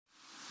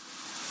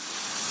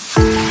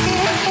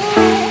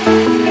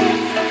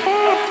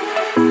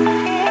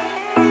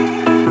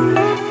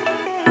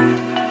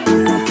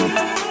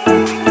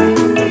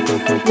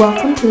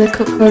to the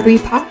Cookery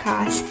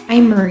Podcast.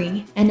 I'm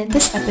Marie, and in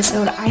this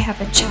episode, I have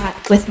a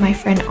chat with my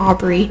friend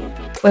Aubrey,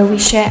 where we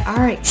share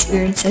our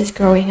experiences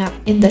growing up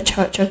in the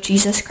Church of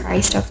Jesus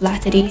Christ of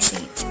Latter-day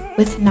Saints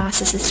with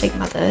narcissistic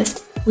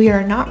mothers. We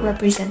are not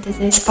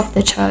representatives of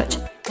the church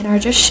and are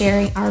just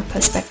sharing our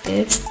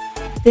perspectives.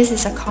 This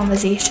is a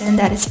conversation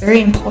that is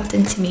very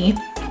important to me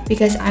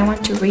because I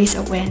want to raise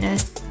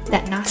awareness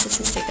that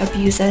narcissistic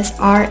abusers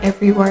are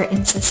everywhere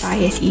in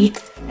society,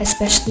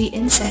 especially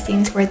in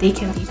settings where they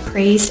can be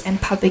praised and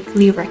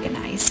publicly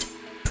recognized.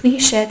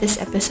 Please share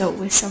this episode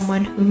with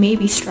someone who may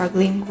be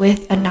struggling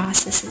with a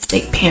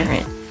narcissistic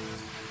parent.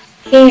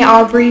 Hey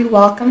Aubrey,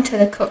 welcome to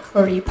the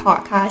Cookery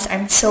Podcast.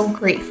 I'm so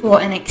grateful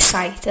and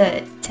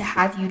excited to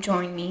have you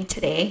join me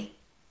today.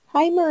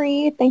 Hi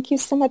Marie, thank you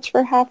so much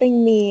for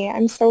having me.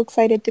 I'm so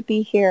excited to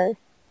be here.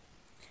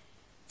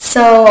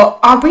 So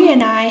Aubrey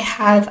and I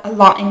have a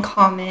lot in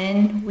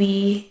common.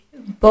 We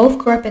both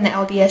grew up in the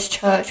LDS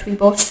church, we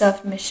both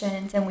served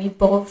missions, and we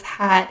both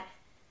had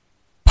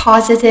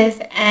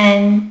positive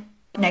and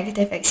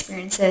negative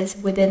experiences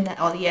within the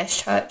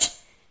LDS church.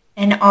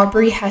 And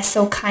Aubrey has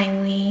so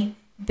kindly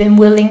been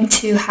willing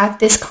to have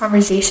this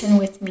conversation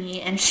with me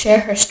and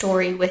share her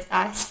story with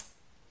us.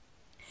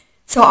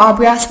 So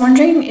Aubrey, I was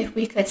wondering if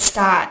we could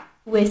start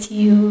with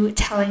you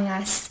telling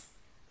us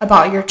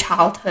about your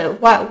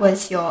childhood. What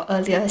was your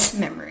earliest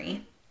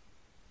memory?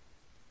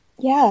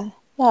 Yeah.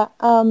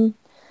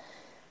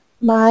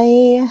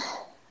 My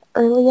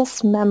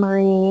earliest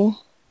memory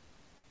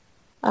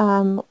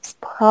was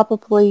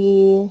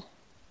probably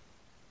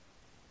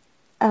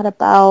at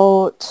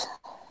about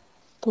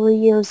 3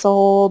 years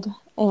old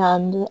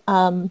and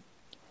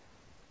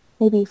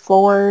maybe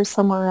 4,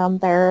 somewhere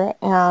around there.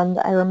 And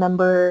I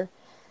remember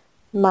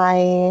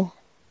my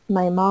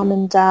mom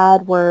and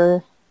dad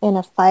were in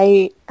a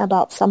fight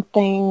about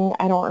something.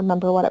 I don't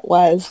remember what it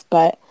was,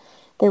 but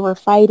they were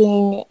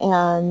fighting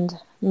and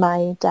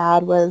my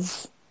dad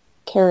was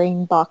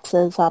carrying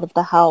boxes out of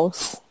the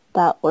house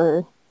that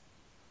were,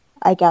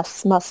 I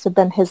guess, must have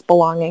been his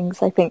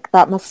belongings. I think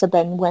that must have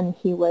been when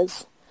he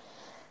was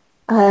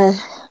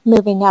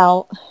moving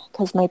out,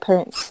 because my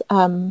parents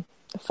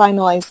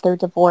finalized their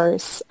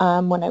divorce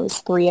when I was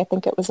 3. I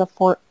think it was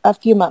a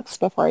few months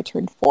before I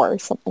turned 4,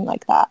 something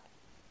like that.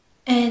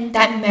 And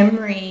that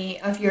memory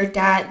of your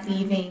dad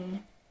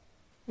leaving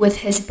with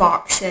his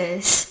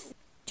boxes,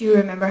 do you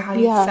remember how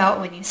you felt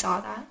when you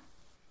saw that?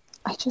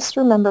 I just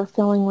remember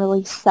feeling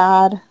really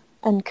sad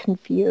and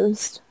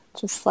confused.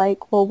 Just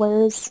like, well,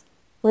 where's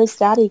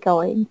Daddy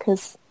going?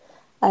 Because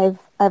I've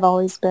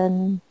always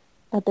been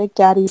a big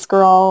daddy's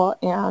girl,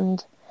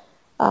 and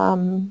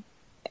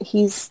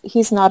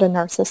he's not a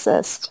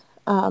narcissist.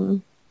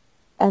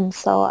 And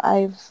so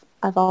I've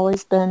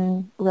always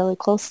been really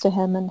close to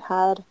him and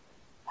had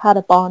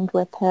a bond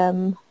with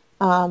him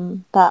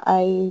that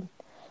I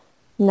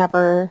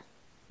never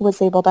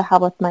was able to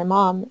have with my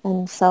mom.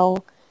 And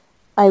so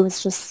I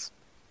was just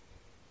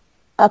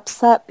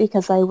upset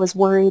because I was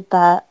worried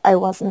that I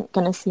wasn't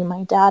going to see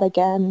my dad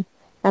again.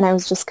 And I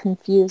was just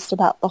confused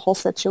about the whole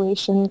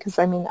situation because,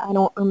 I mean, I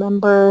don't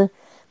remember.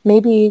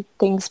 Maybe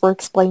things were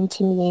explained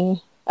to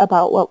me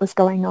about what was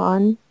going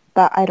on,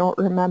 but I don't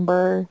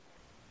remember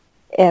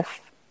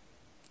if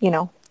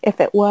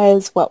it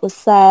was what was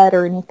said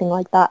or anything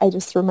like that. I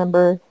just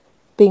remember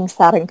being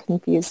sad and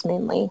confused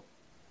mainly.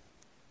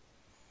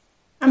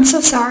 I'm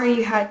so sorry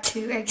you had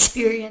to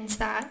experience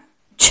that.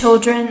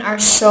 Children are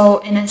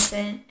so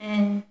innocent,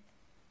 and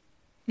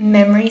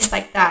memories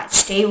like that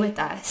stay with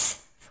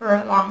us for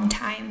a long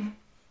time.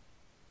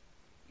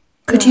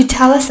 Could you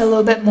tell us a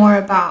little bit more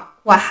about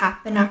what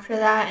happened after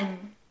that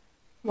and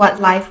what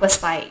life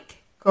was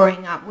like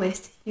growing up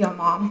with your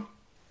mom?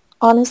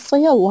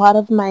 Honestly, a lot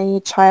of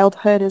my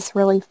childhood is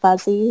really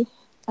fuzzy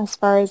as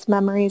far as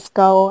memories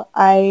go.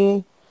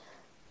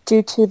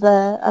 Due to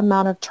the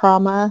amount of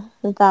trauma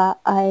that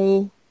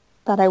I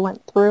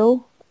went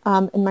through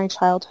in my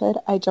childhood,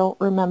 I don't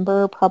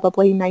remember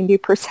probably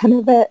 90%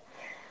 of it.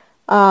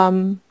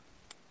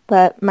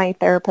 But my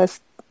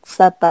therapist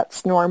said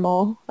that's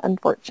normal,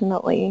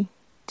 unfortunately,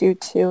 due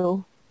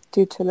to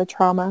the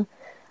trauma.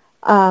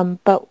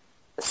 But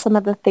some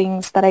of the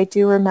things that I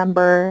do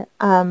remember,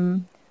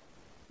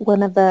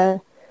 one of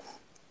the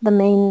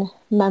main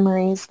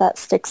memories that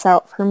sticks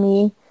out for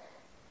me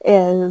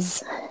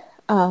is,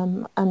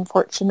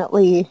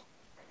 unfortunately,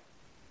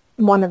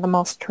 one of the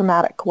most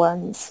traumatic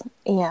ones,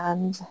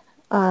 and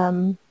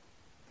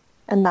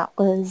that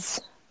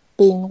was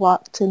being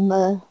locked in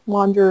the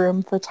laundry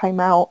room for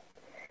timeout.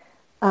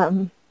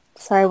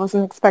 Sorry, I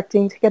wasn't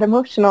expecting to get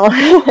emotional,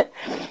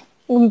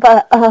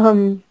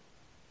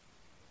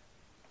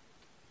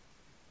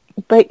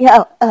 but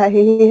yeah,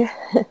 I,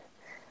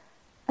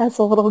 as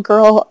a little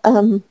girl,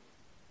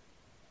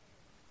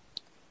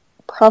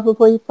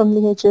 probably from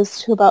the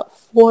ages to about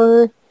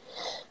 4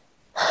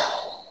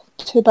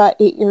 to about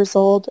 8 years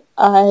old,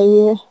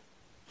 my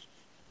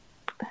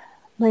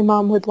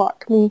mom would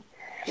lock me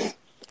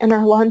in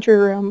our laundry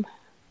room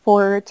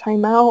for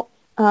timeout,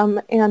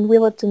 and we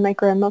lived in my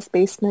grandma's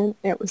basement.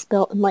 It was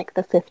built in like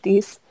the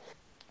 50s,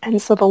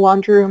 And so the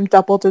laundry room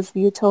doubled as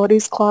the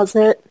utilities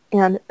closet,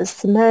 and it was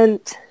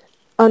cement,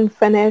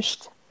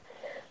 unfinished,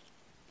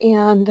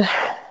 and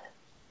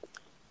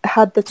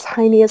had the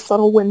tiniest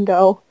little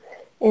window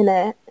in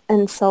it.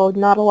 And so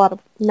not a lot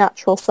of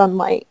natural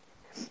sunlight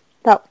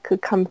that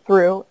could come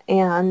through.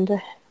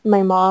 And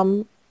my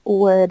mom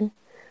would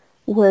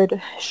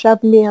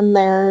shove me in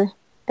there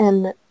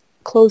and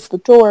close the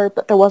door,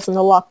 but there wasn't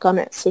a lock on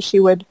it, so she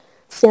would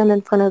stand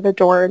in front of the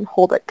door and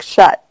hold it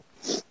shut.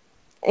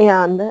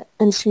 And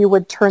she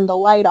would turn the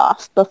light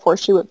off before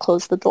she would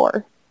close the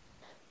door.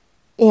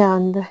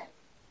 And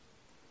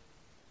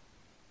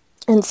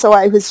so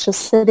I was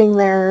just sitting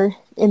there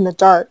in the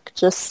dark,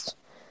 just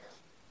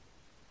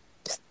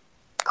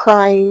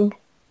crying,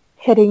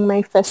 hitting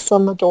my fists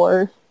on the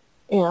door,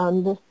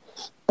 and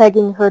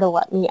begging her to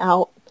let me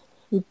out.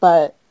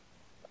 But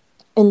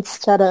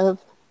instead of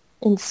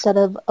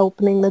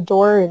opening the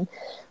door and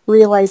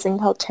realizing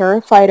how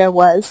terrified I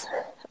was,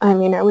 I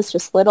mean, I was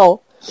just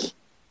little,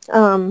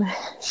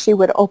 she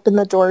would open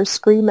the door,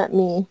 scream at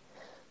me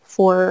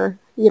for,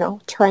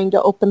 trying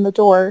to open the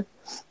door.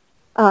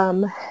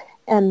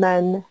 And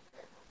then,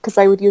 because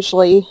I would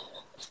usually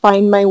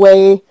find my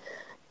way,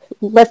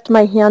 lift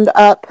my hand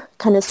up,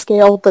 kind of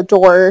scale the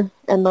door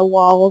and the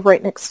wall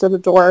right next to the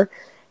door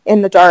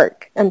in the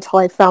dark until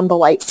I found the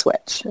light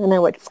switch. And I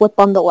would flip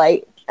on the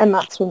light, and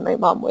that's when my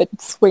mom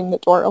would swing the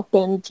door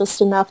open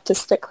just enough to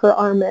stick her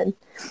arm in.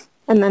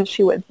 And then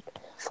she would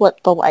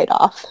flip the light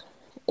off.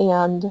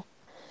 And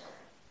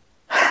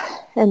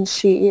then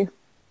she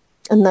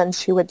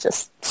would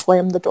just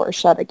slam the door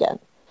shut again.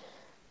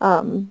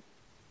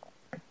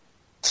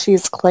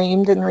 She's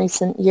claimed in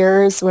recent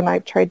years, when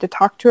I've tried to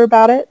talk to her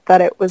about it,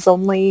 that it was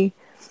only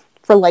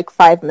for like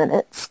 5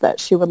 minutes that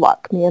she would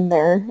lock me in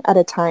there at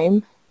a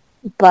time.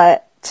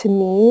 But to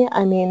me,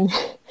 I mean,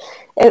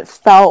 it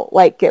felt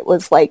like it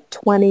was like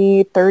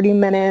 20, 30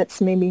 minutes,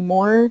 maybe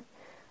more.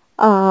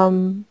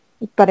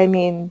 But I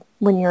mean,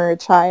 when you're a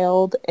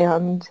child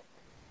and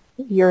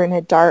you're in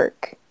a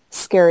dark,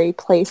 scary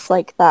place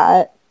like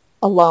that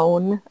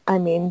alone, I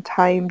mean,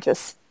 time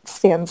just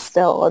stands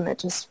still, and it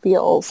just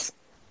feels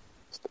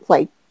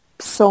like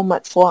so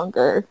much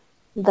longer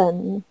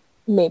than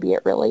maybe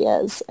it really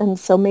is. And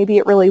so maybe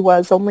it really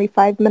was only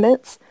 5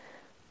 minutes,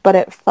 but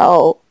it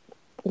felt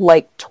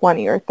like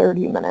 20 or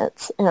 30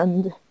 minutes.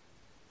 And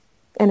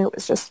it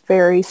was just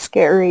very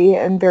scary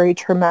and very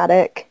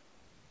traumatic.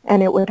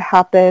 And it would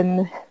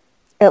happen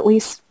at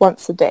least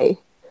once a day,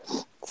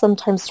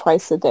 sometimes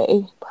twice a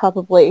day,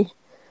 probably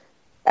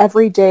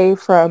every day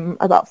from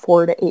about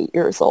 4 to 8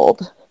 years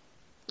old.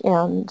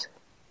 And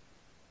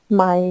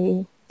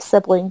my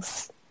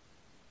siblings,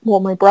 well,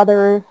 my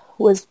brother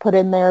was put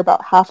in there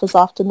about half as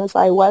often as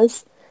I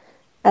was,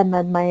 and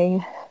then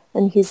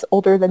and he's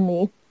older than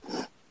me,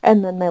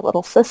 and then my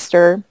little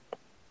sister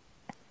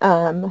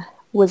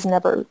was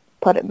never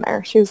put in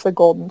there. She was the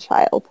golden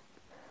child,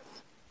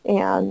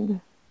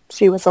 and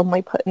she was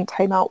only put in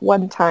timeout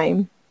one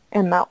time,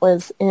 and that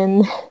was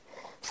in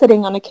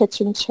sitting on a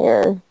kitchen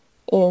chair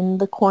in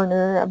the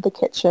corner of the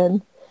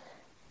kitchen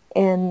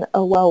in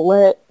a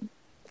well-lit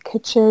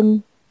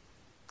kitchen,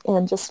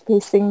 and just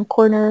facing the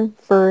corner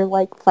for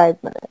like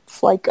 5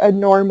 minutes, like a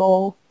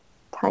normal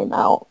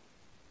timeout.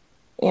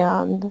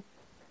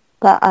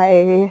 But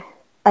I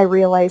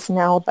realize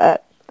now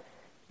that,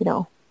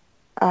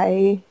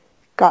 I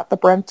got the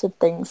brunt of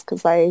things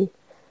because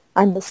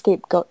I'm the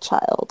scapegoat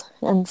child.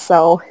 And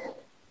so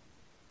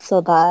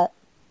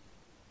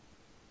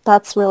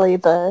that's really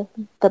the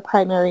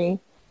primary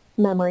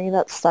memory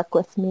that stuck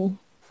with me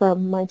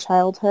from my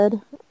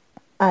childhood.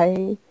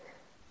 I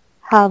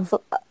have,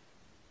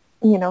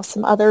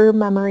 some other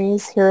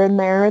memories here and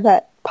there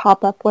that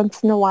pop up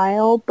once in a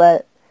while,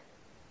 but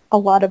a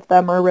lot of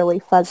them are really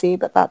fuzzy,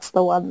 but that's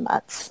the one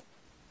that's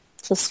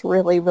just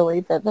really, really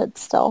vivid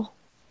still.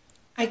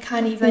 I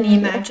can't even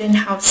imagine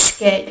how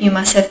scared you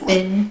must have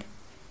been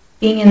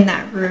being in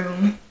that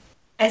room.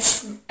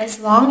 As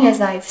long as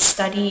I've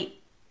studied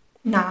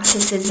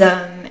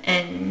narcissism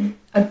and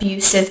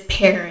abusive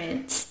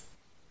parents,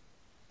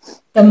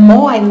 the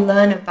more I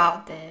learn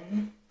about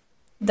them,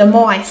 the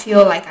more I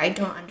feel like I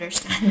don't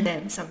understand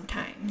them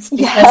sometimes.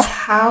 Because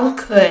how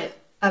could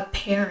a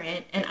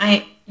parent,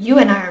 and you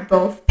and I are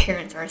both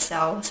parents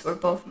ourselves, we're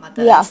both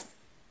mothers. Yeah.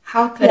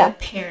 How could a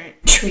parent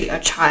treat a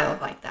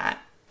child like that?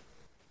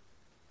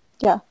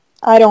 Yeah,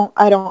 I don't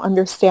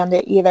understand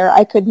it either.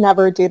 I could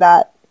never do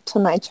that to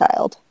my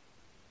child.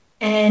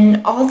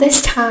 And all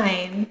this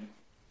time,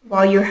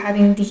 while you're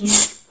having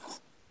these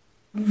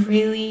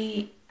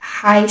really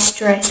high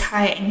stress,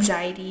 high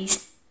anxiety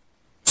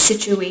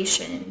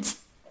situations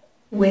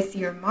with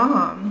your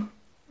mom,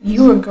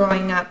 you were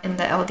growing up in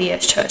the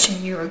LDS church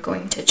and you were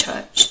going to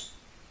church.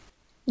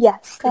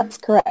 Yes, that's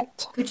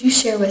correct. Could you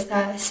share with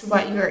us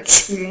what your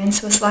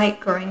experience was like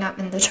growing up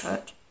in the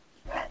church?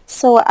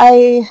 So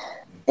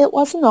it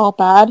wasn't all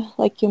bad,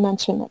 like you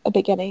mentioned at the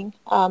beginning.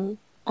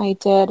 I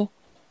did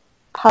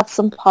have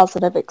some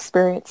positive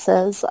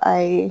experiences.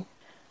 I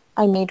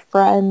made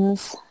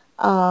friends,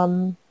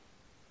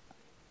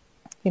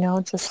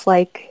 just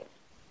like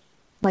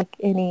like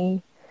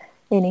any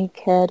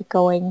kid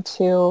going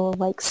to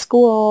like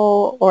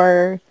school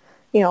or,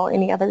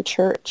 any other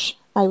church,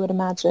 I would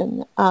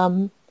imagine.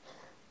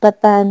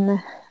 But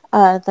then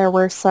there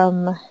were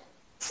some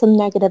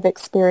negative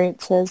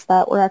experiences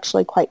that were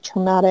actually quite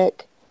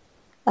traumatic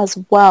as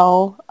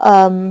well.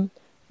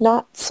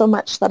 Not so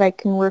much that I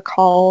can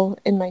recall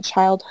in my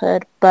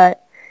childhood,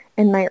 but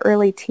in my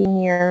early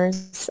teen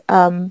years,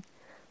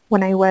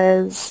 when I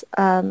was,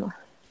 I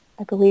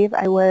believe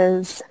I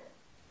was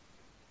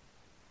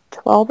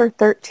 12 or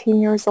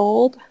 13 years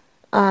old.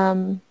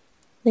 I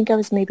think I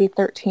was maybe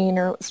 13,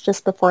 or it was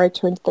just before I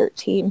turned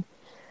 13.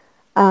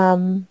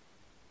 I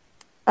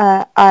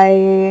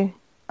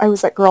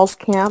was at girls'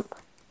 camp,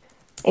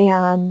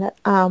 and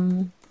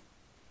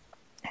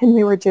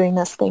we were doing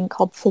this thing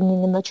called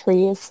singing in the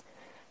trees,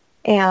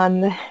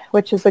 and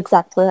which is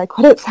exactly like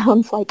what it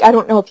sounds like. I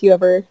don't know if you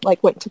ever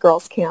like went to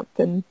girls' camp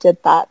and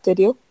did that. Did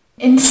you?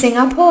 In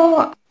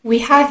Singapore, we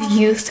have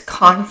youth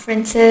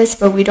conferences,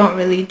 but we don't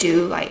really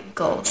do like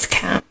girls'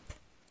 camp.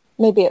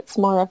 Maybe it's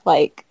more of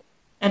like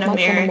An an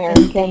American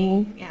American.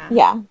 thing,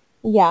 yeah.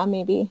 Yeah,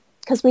 maybe.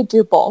 Because we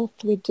do both.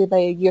 We do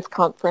the youth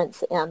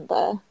conference and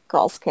the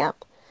girls'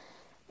 camp.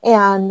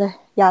 And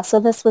yeah, so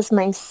this was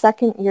my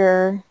second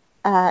year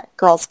at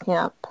girls'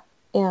 camp.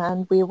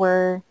 And we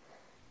were,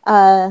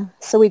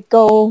 so we'd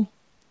go,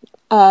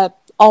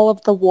 all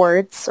of the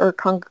wards or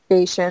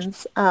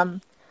congregations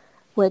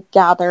would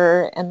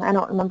gather. And I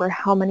don't remember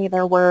how many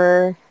there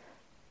were.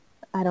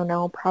 I don't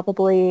know,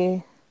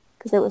 probably,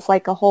 because it was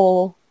like a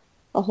whole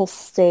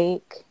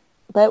stake.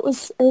 But it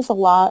was a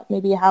lot,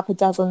 maybe a half a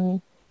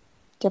dozen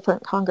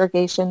different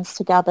congregations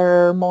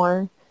together or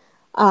more.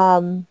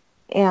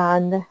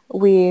 And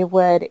we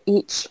would,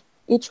 each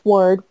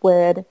ward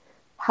would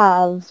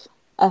have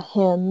a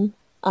hymn,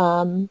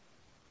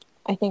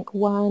 I think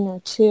one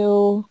or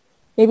two,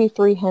 maybe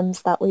three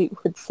hymns that we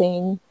would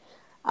sing.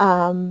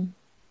 One,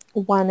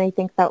 I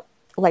think that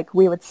like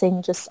we would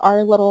sing just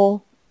our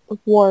little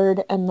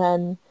ward, and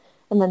then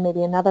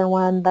maybe another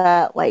one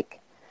that like,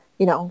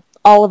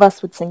 all of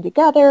us would sing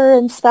together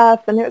and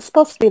stuff. And it was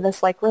supposed to be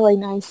this like really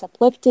nice,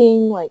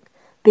 uplifting, like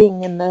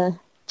being in the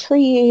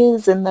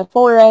trees and the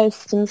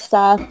forest and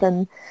stuff,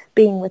 and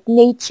being with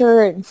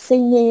nature and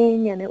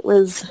singing. And it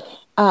was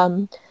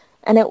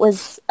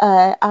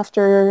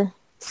after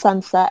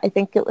sunset. I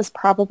think it was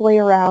probably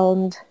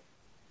around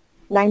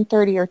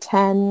 9:30 or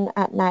 10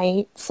 at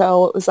night.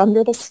 So it was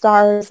under the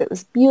stars. It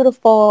was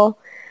beautiful.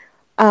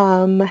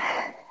 And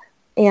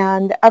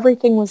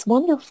everything was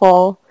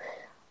wonderful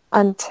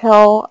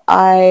until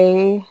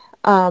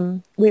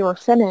we were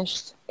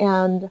finished,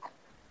 and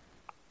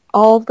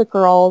all of the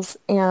girls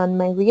and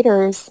my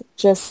leaders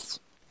just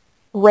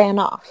ran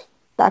off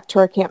back to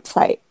our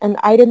campsite. And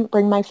I didn't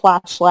bring my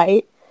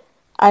flashlight.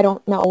 I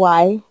don't know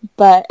why,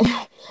 but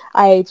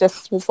I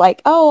just was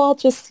like, oh, I'll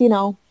just,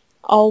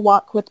 I'll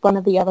walk with one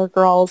of the other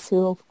girls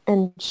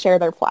and share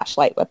their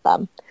flashlight with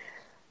them.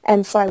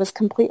 And so I was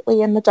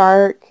completely in the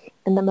dark,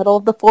 in the middle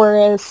of the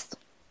forest,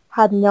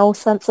 had no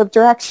sense of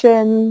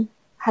direction,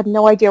 had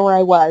no idea where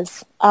I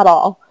was at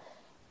all.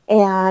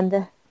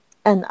 And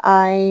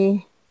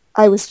I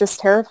was just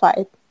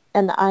terrified,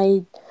 and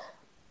I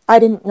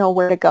didn't know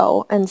where to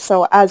go. And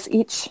so as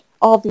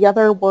all the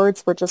other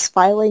words were just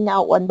filing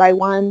out one by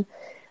one,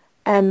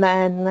 and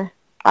then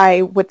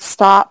I would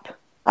stop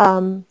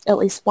at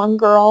least one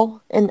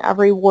girl in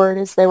every word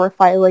as they were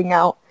filing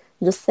out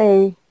and just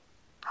say,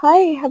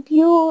 hi, have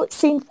you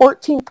seen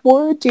 14th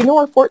Ward? Do you know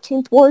where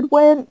 14th Ward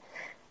went?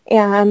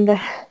 And,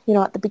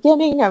 at the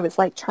beginning, I was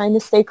like trying to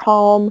stay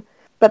calm,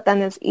 but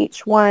then as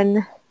each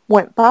one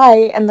went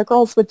by, and the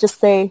girls would just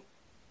say,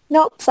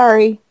 nope,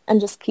 sorry,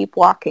 and just keep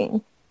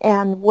walking,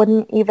 and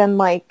wouldn't even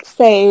like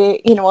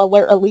say,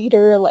 alert a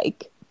leader,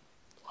 like,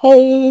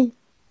 hey,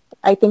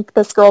 I think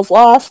this girl's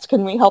lost.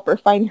 Can we help her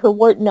find her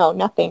word? No,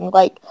 nothing.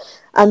 Like,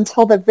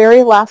 until the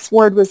very last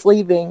word was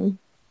leaving.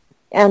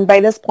 And by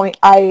this point,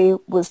 I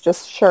was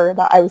just sure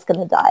that I was going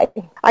to die.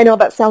 I know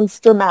that sounds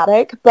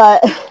dramatic,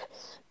 but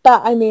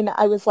I mean,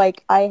 I was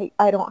like, I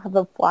don't have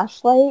a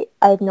flashlight.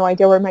 I have no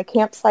idea where my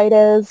campsite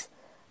is.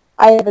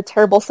 I have a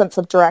terrible sense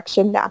of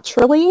direction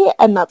naturally,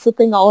 and that's a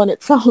thing all on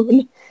its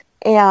own.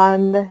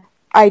 And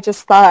I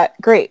just thought,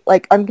 great,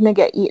 like, I'm going to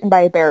get eaten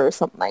by a bear or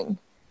something.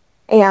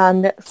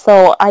 And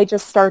so I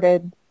just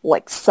started,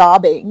 like,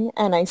 sobbing,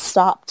 and I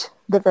stopped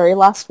the very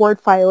last word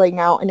filing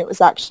out, and it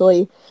was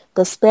actually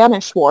the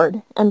Spanish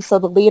ward. And so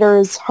the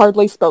leaders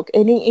hardly spoke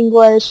any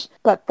English,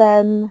 but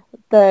then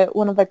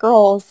one of the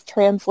girls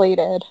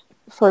translated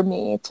for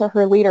me to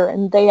her leader,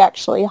 and they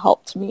actually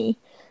helped me.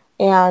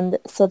 And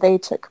so they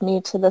took me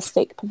to the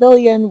stake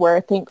pavilion, where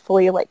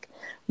thankfully, like,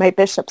 my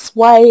bishop's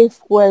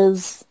wife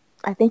was,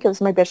 I think it was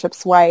my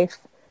bishop's wife,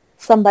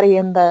 somebody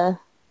in the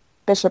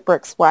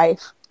bishoprics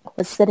wife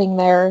was sitting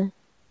there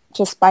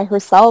just by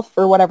herself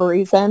for whatever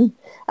reason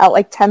at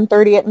like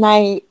 10:30 at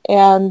night,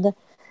 and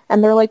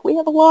they're like, we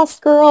have a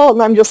lost girl,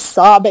 and I'm just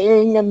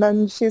sobbing. And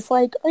then she's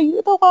like, are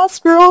you the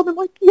lost girl? And I'm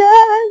like,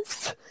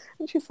 yes.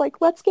 And she's like,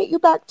 let's get you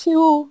back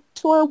to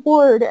our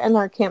ward. And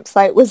our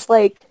campsite was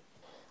like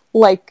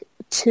like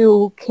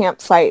 2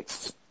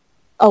 campsites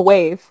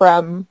away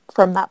from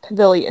that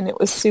pavilion. It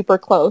was super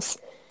close.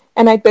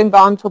 And I'd been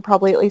gone for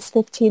probably at least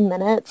 15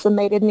 minutes, and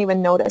they didn't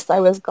even notice I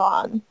was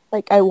gone.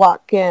 Like, I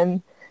walk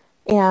in,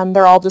 and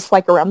they're all just,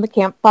 like, around the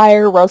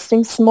campfire,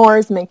 roasting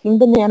s'mores, making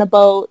banana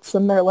boats,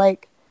 and they're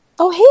like,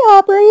 oh, hey,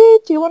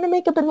 Aubrey, do you want to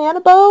make a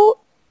banana boat?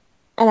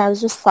 And I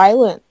was just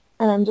silent,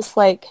 and I'm just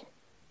like,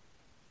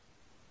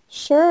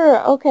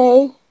 sure,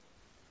 okay.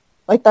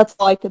 Like, that's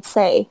all I could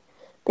say.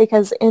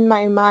 Because in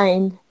my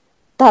mind,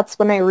 that's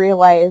when I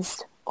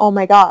realized, oh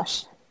my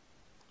gosh,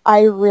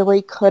 I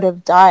really could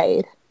have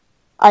died.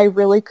 I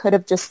really could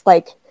have just,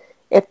 like,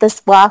 if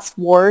this last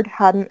ward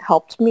hadn't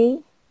helped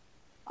me,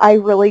 I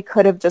really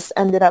could have just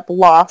ended up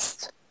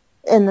lost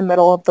in the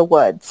middle of the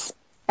woods.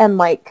 And,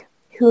 like,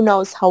 who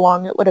knows how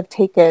long it would have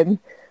taken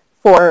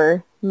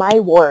for my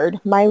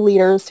ward, my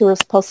leaders who were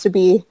supposed to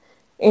be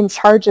in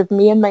charge of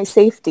me and my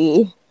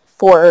safety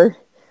for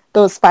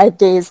those 5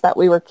 days that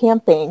we were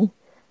camping.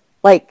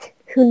 Like,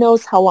 who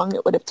knows how long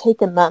it would have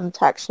taken them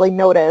to actually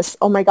notice,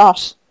 oh my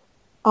gosh,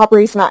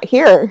 Aubrey's not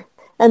here.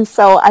 And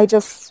so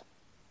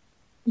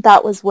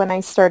that was when I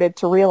started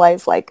to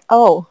realize, like,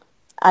 oh,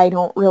 I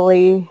don't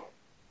really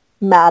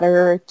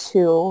matter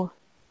to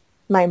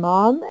my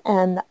mom,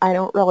 and I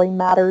don't really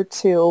matter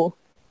to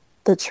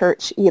the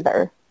church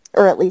either,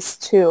 or at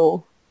least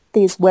to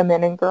these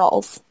women and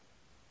girls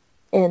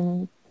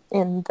in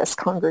this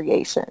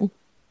congregation.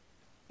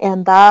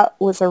 And that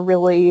was a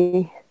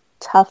really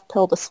tough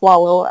pill to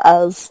swallow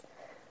as,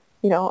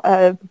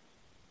 a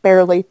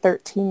barely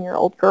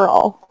 13-year-old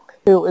girl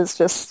who was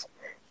just,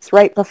 it's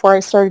right before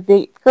I started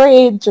 8th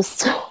grade,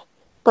 just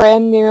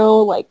brand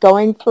new, like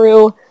going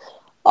through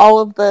all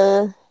of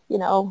the,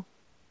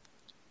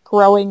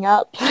 growing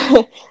up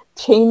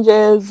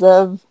changes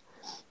of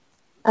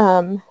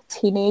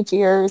teenage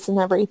years and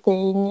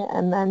everything,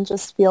 and then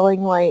just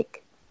feeling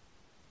like,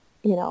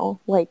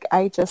 like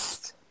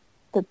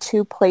the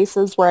 2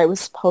 places where I was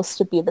supposed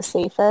to be the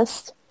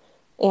safest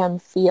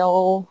and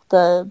feel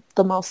the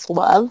most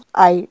love,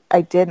 I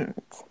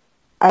didn't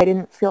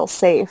feel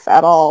safe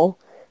at all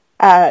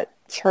at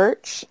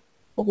church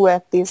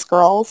with these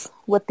girls,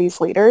 with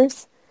these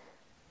leaders,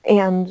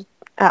 and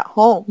at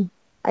home.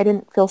 I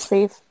didn't feel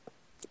safe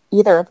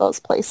either of those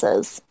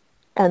places.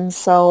 And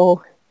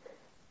so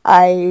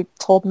I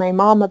told my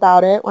mom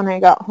about it when I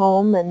got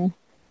home, and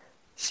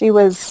she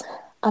was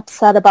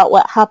upset about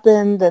what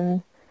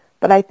happened,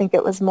 but I think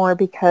it was more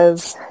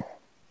because,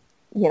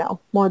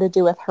 more to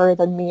do with her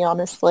than me,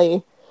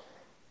 honestly.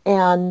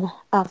 And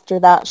after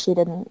that, she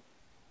didn't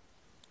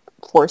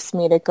force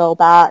me to go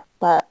back,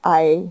 but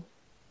I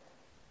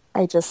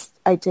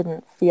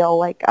didn't feel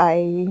like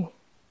I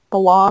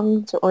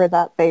belonged or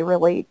that they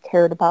really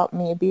cared about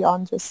me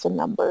beyond just a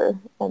number,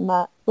 and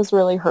that was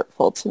really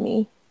hurtful to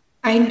me.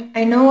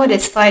 I know what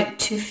it's like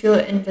to feel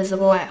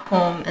invisible at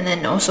home and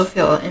then also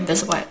feel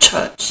invisible at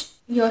church.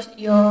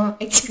 Your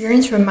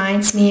experience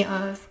reminds me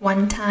of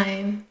one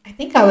time, I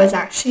think I was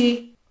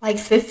actually like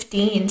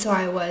 15, so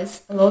I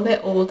was a little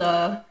bit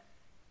older,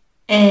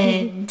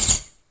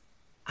 and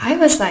I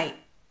was like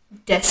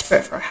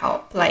desperate for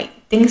help.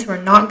 Like, things were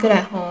not good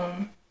at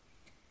home.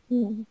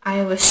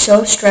 I was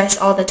so stressed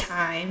all the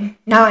time.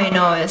 Now I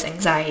know it was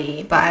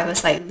anxiety, but I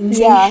was like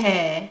losing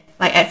hair,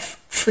 like at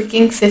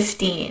freaking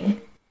 15.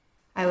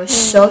 I was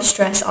so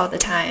stressed all the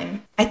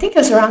time. I think it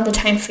was around the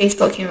time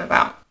Facebook came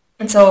about.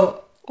 And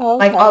so,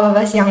 like, all of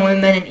us young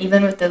women, and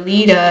even with the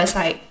leaders,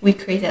 like, we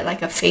created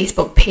like a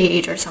Facebook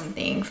page or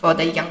something for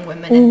the young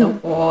women in the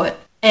ward.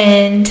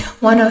 And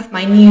one of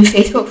my new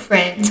Facebook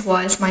friends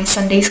was my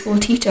Sunday school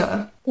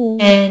teacher.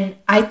 And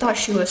I thought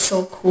she was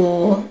so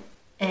cool.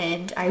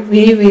 And I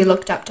really, really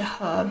looked up to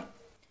her.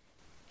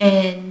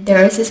 And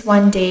there was this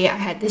one day I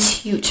had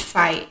this huge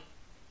fight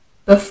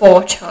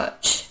before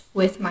church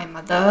with my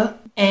mother.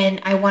 And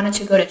I wanted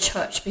to go to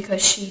church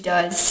because she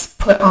does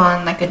put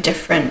on like a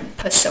different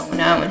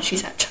persona when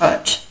she's at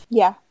church.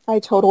 Yeah, I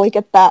totally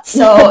get that.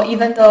 So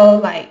even though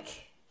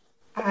like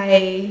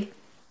I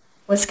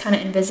was kind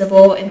of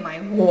invisible in my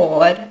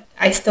ward,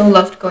 I still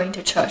loved going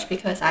to church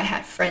because I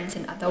had friends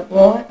in other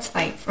wards,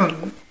 like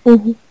from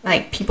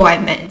like people I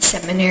met in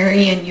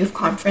seminary and youth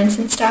conference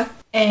and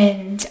stuff.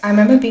 And I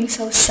remember being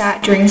so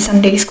sad during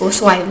Sunday school,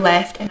 so I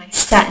left and I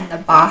sat in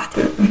the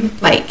bathroom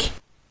like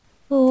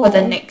for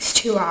the next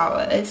 2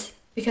 hours,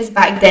 because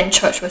back then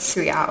church was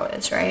 3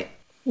 hours, right?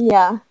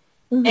 Yeah.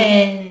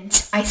 And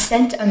I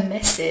sent a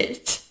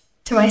message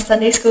to my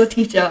Sunday school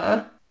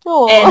teacher.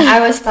 Aww. And I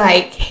was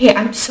like, hey,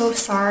 I'm so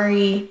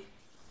sorry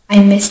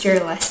I missed your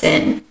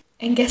lesson.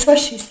 And guess what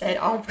she said,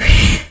 Aubrey?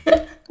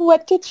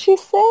 What did she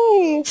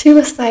say? She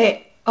was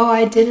like, oh,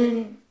 I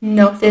didn't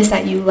notice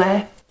that you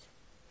left.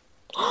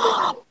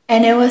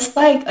 And it was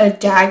like a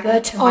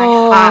dagger to my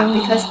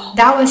heart, because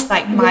that was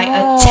like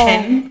my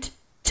attempt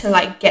to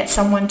like get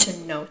someone to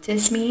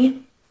notice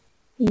me.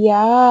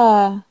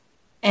 Yeah.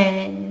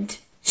 And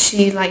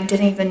she like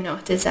didn't even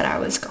notice that I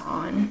was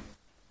gone.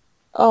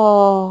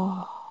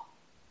 Oh.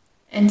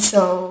 And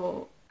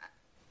so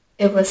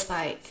it was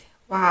like,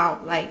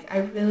 wow, like I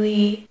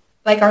really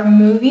like, are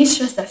movies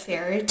just a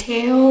fairy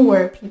tale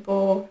where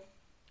people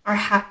are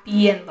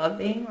happy and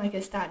loving? Like,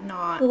 is that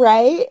not?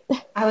 Right?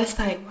 I was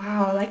like,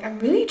 wow, like, I'm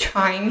really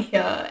trying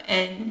here,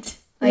 and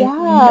like,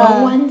 no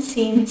Yeah. one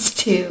seems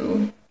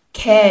to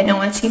care, no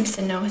one seems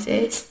to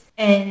notice.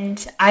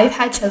 And I've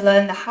had to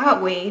learn the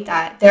hard way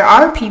that there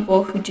are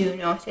people who do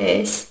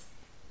notice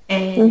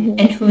Hmm.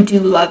 and who do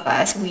love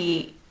us.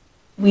 We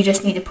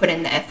just need to put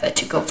in the effort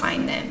to go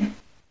find them.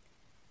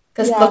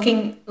 Because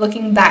Yeah.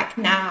 looking back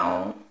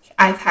now,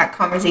 I've had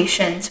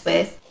conversations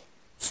with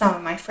some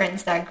of my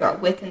friends that I grew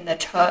up with in the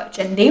church,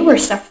 and they were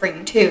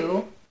suffering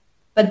too,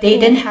 but they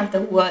Yeah. didn't have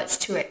the words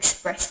to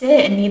express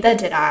it, and neither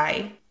did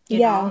I.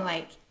 Yeah.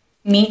 Like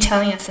me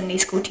telling a Sunday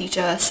school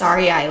teacher,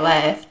 sorry I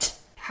left.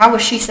 How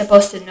was she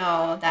supposed to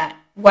know that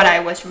what I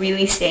was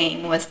really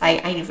saying was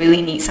like, I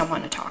really need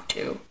someone to talk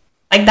to?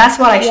 Like, that's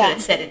what I should Yeah.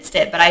 have said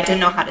instead, but I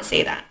didn't know how to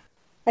say that.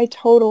 I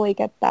totally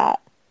get that.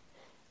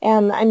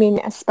 And I mean,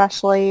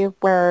 especially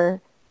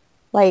where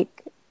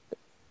like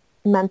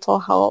mental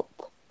health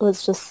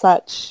was just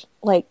such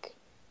like,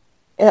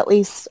 at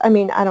least, I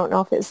mean, I don't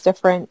know if it's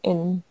different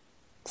in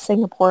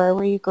Singapore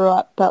where you grew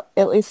up, but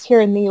at least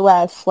here in the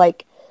US,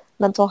 like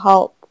mental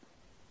health,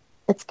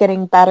 it's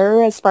getting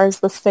better as far as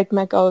the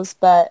stigma goes,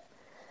 but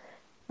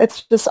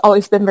it's just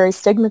always been very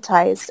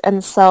stigmatized.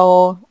 And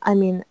so, I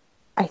mean,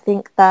 I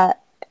think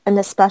that, and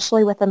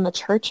especially within the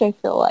church, I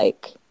feel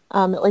like,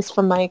 at least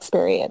from my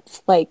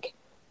experience, like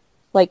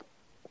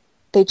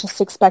they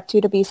just expect you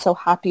to be so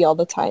happy all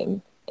the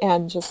time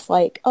and just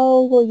like,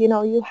 oh, well,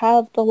 you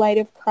have the light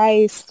of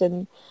Christ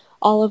and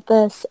all of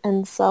this.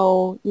 And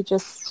so you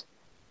just,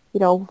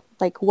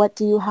 like, what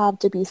do you have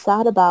to be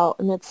sad about?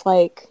 And it's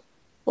like,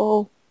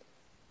 well,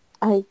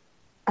 I,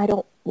 I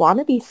don't want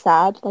to be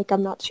sad. Like,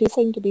 I'm not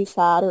choosing to be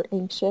sad or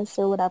anxious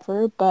or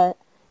whatever, but,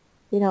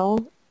 you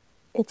know,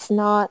 it's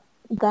not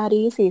that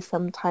easy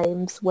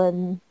sometimes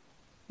when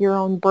your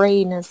own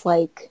brain is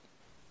like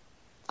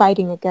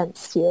fighting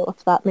against you,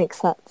 if that makes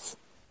sense.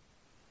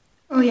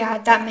 Oh yeah,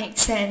 that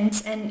makes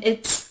sense. And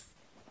it's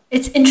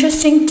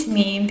interesting to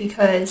me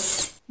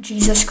because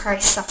Jesus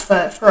Christ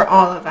suffered for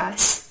all of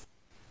us.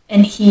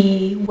 And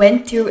he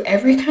went through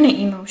every kind of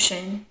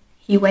emotion.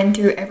 He went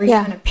through every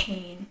Yeah. kind of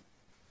pain.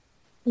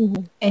 Hmm.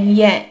 And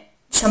yet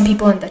some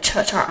people in the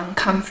church are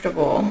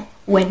uncomfortable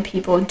when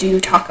people do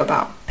talk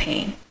about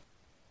pain.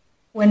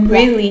 When Yeah.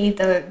 really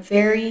the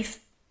very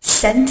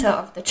center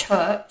of the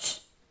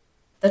church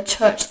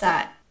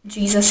that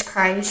Jesus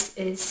Christ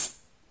is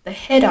the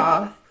head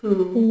of, who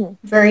Hmm.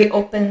 very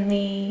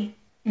openly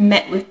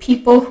met with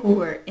people who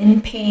were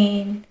in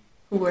pain,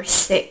 who were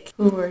sick,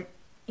 who were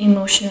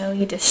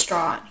emotionally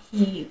distraught.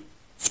 He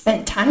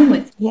spent time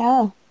with.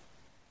 Yeah.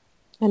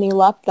 And he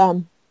loved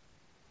them.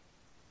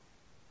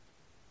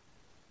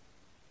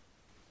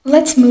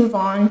 Let's move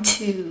on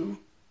to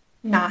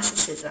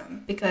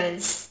narcissism,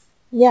 because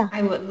Yeah.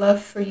 I would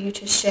love for you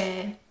to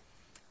share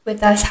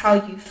with us how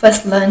you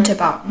first learned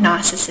about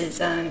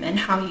narcissism and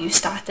how you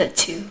started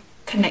to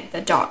connect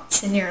the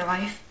dots in your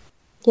life.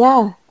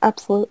 Yeah,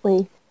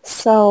 absolutely.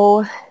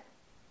 So,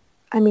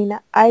 I mean,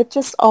 I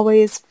just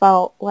always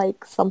felt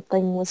like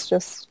something was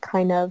just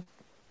kind of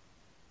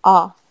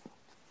off,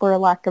 for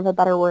lack of a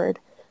better word,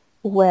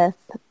 with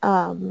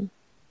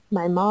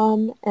my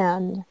mom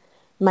and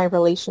my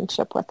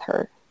relationship with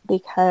her.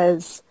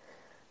 Because,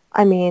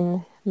 I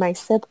mean, my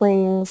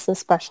siblings,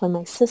 especially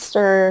my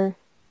sister,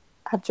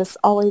 have just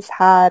always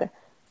had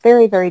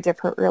very, very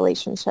different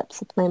relationships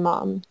with my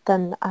mom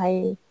than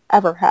I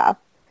ever have.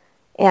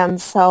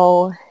 And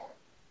so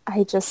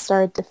I just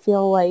started to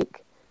feel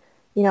like,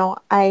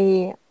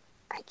 I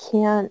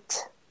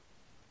can't,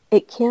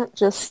 it can't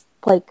just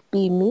like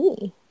be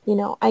me.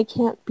 I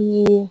can't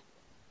be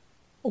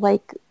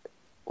like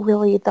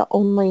really the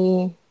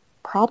only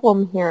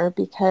problem here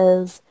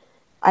because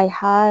I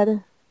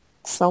had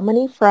so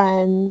many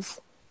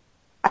friends.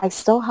 I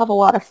still have a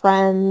lot of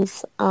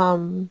friends.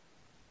 And,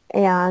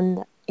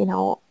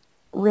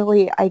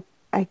 really I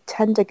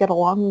tend to get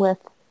along with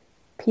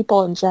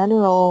people in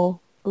general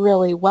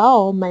really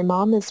well. My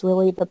mom is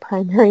really the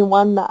primary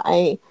one that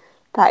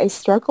I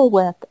struggle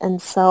with.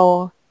 And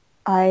so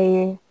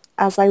I,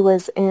 as I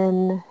was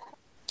in,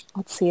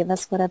 let's see,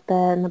 this would have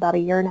been about a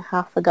year and a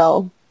half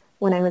ago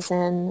when I was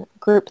in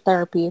group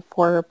therapy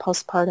for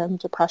postpartum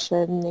depression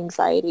and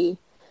anxiety.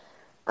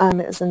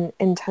 It was an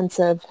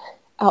intensive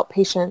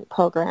outpatient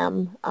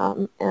program,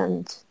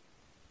 and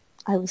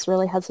I was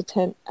really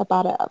hesitant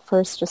about it at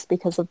first just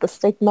because of the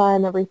stigma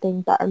and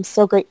everything, but I'm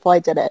so grateful I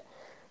did it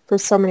for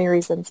so many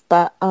reasons.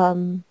 But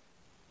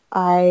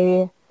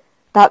I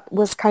that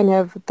was kind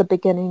of the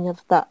beginning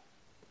of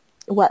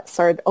what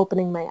started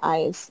opening my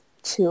eyes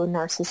to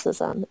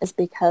narcissism is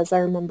because I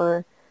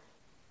remember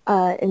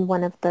in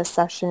one of the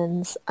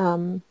sessions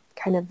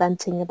kind of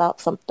venting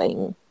about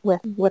something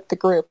with the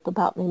group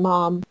about my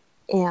mom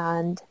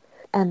and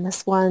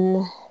this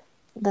one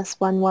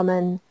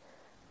woman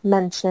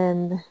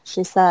mentioned,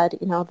 she said,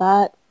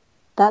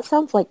 that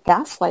sounds like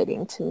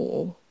gaslighting to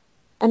me.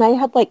 And I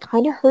had like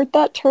kind of heard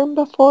that term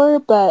before,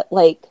 but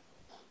like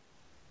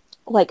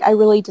like, I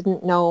really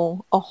didn't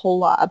know a whole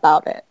lot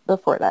about it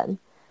before then.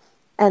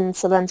 And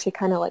so then she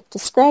kind of like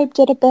described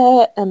it a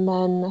bit, and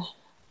then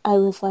I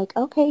was like,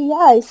 okay, yeah,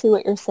 I see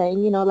what you're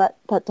saying.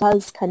 That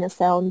does kind of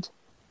sound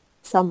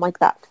like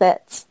that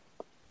fits.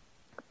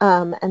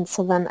 And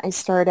so then I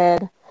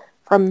started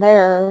from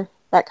there,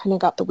 that kind of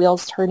got the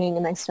wheels turning,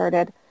 and I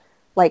started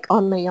like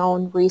on my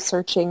own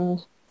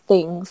researching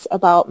things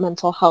about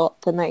mental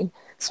health, and I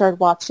started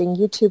watching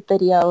YouTube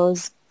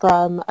videos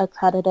from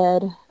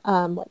accredited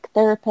like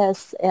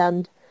therapists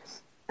and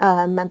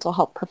mental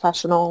health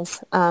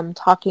professionals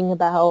talking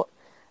about,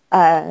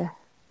 I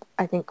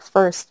think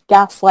first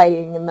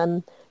gaslighting, and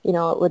then,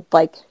 it would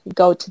like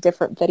go to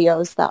different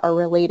videos that are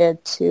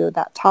related to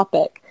that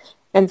topic.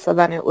 And so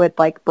then it would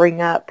like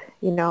bring up,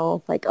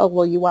 like, oh,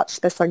 well, you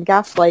watched this on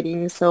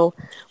gaslighting, so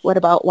what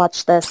about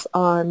watch this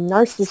on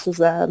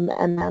narcissism,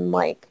 and then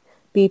like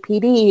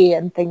BPD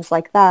and things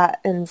like that.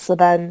 And so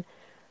then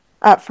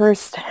at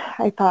first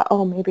I thought,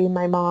 oh, maybe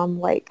my mom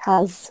like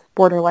has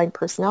borderline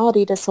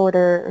personality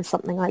disorder or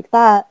something like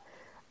that.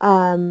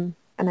 And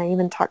I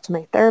even talked to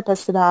my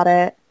therapist about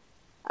it.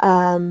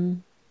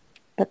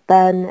 But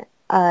then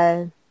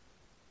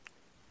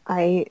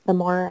the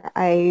more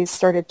I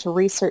started to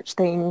research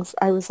things,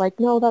 I was like,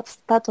 no,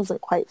 that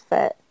doesn't quite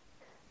fit.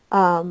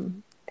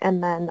 And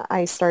then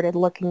I started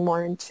looking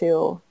more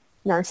into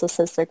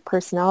narcissistic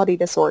personality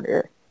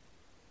disorder.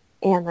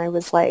 And I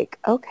was like,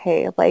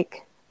 okay,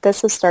 like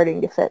this is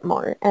starting to fit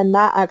more. And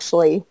that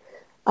actually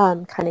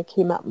kind of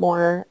came up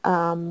more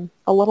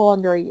a little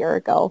under a year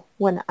ago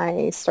when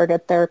I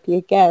started therapy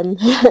again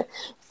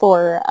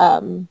for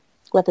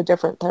with a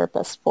different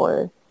therapist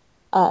for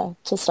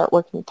to start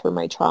working through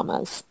my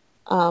traumas.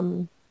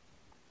 And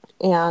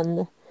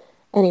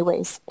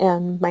anyways,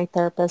 and my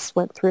therapist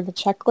went through the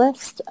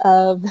checklist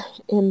of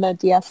in the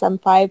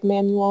DSM-5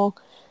 manual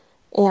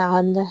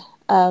and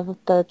of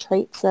the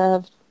traits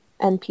of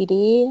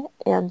NPD,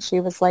 and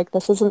she was like,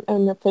 this isn't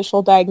an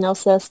official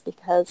diagnosis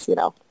because,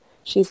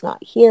 she's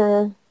not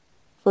here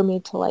for me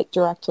to like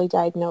directly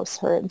diagnose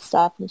her and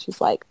stuff. And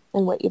she's like,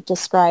 and what you've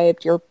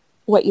described,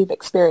 what you've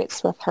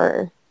experienced with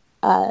her,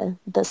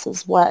 this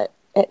is what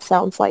it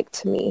sounds like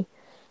to me.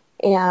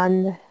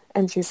 And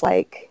she's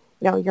like,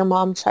 your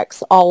mom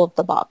checks all of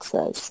the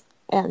boxes,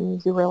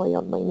 and you really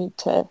only need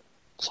to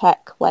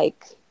check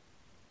like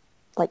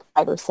 5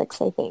 or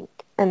 6, I think.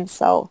 And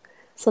so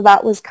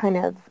that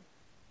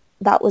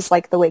was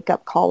like the wake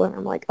up call, and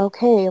I'm like,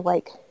 okay,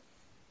 like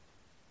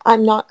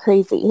I'm not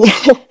crazy.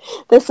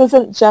 This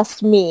isn't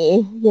just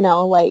me,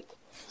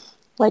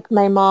 like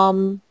my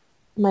mom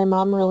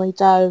really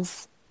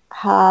does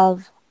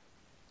have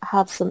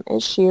some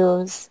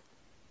issues,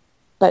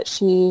 but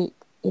she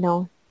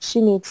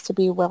needs to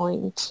be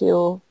willing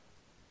to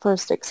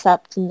first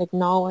accept and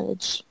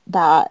acknowledge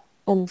that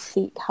and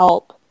seek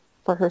help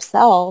for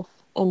herself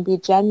and be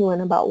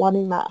genuine about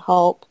wanting that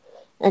help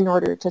in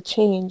order to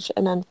change.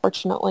 And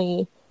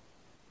unfortunately,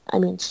 I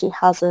mean, she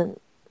hasn't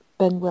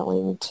been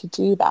willing to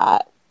do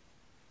that.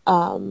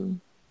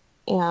 And,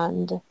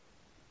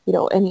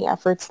 any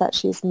efforts that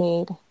she's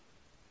made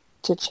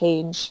to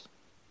change,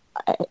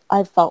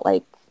 I felt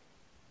like,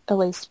 at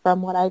least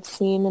from what I've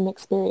seen and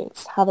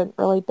experienced, haven't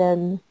really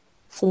been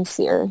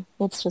sincere.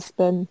 It's just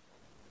been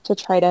to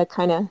try to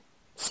kind of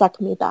suck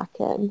me back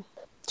in.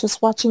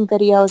 Just watching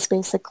videos,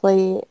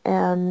 basically,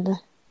 and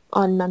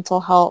on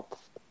mental health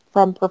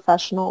from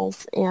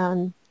professionals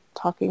and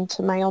talking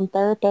to my own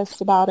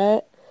therapist about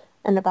it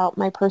and about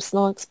my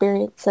personal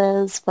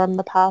experiences from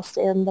the past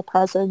and the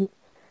present,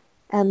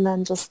 and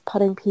then just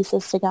putting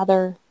pieces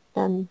together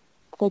and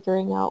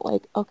figuring out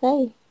like,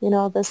 okay,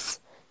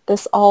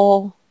 this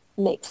all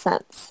makes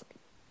sense,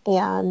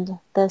 and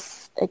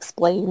this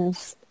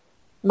explains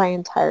my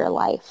entire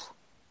life.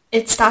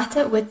 It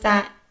started with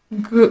that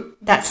group,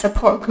 that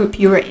support group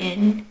you were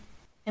in,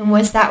 and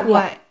was that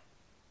what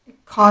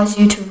caused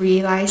you to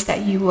realize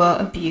that you were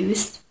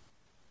abused?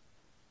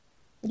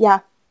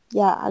 Yeah,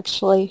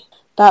 actually,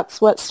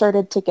 that's what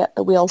started to get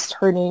the wheels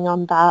turning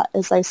on that,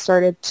 is I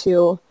started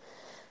to,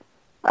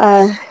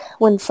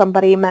 when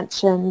somebody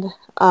mentioned,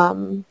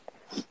 the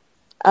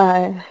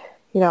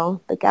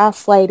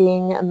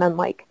gaslighting, and then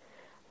like,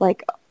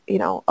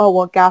 oh,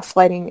 well,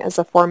 gaslighting is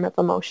a form of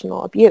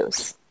emotional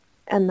abuse.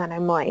 And then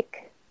I'm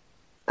like,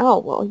 oh,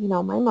 well,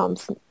 my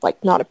mom's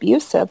like not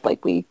abusive.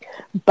 Like we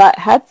butt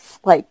heads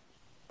like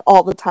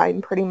all the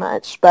time pretty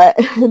much, but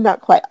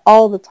not quite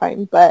all the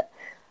time, but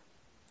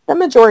the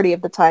majority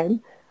of the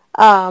time.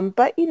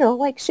 But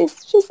like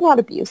she's not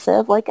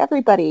abusive. Like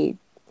everybody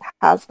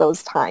has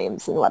those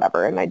times and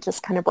whatever. And I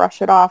just kind of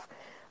brush it off.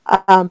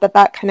 But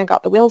that kind of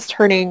got the wheels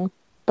turning.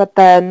 But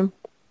then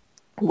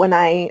when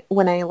I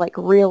like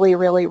really,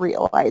 really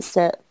realized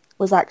it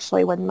was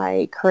actually when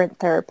my current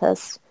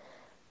therapist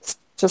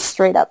just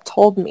straight up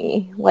told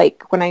me,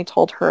 like when I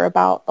told her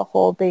about the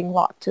whole being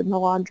locked in the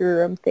laundry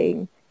room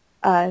thing,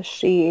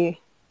 she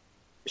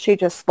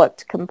just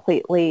looked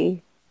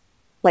completely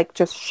like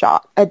just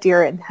shocked, a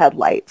deer in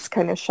headlights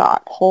kind of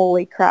shocked.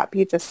 Holy crap,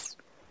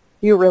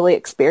 you really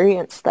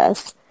experienced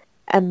this.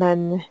 And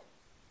then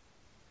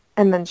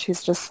And then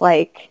she's just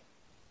like,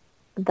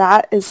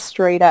 that is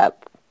straight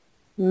up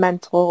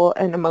mental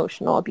and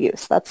emotional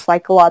abuse. That's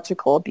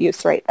psychological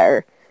abuse right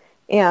there.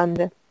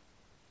 And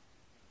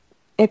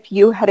if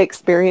you had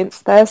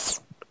experienced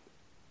this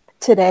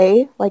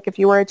today, like if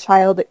you were a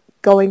child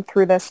going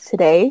through this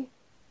today,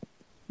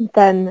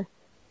 then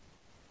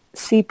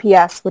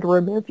CPS would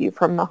remove you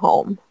from the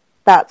home.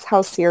 That's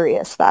how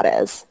serious that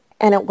is.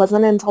 And it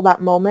wasn't until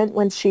that moment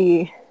when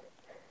she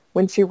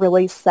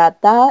really said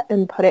that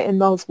and put it in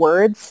those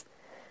words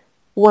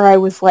where I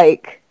was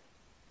like,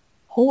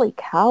 holy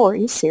cow, are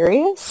you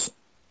serious?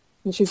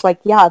 And she's like,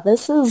 yeah,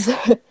 this is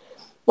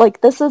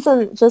like, this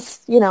isn't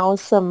just,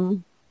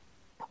 some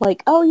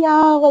like, oh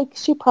yeah, like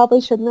she probably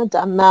shouldn't have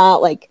done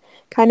that, like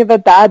kind of a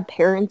bad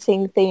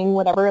parenting thing,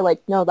 whatever.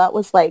 Like, no, that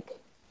was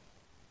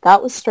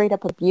straight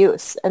up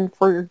abuse, and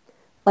for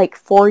like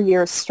 4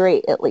 years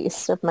straight, at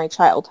least, of my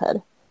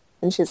childhood.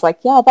 And she's like,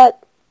 yeah,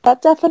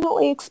 that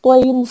definitely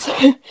explains,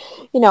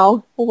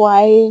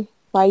 why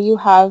you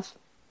have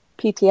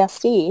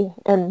PTSD.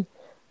 And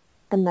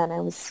then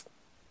I was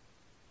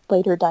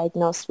later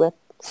diagnosed with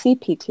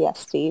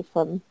CPTSD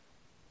from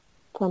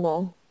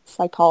a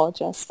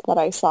psychologist that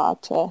I saw,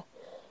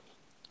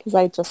 because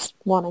I just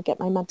want to get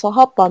my mental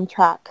health on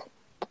track.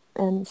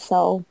 And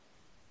so,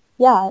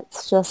 yeah,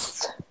 it's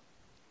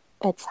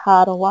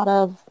had a lot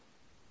of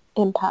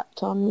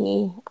impact on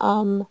me,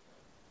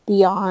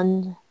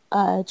 beyond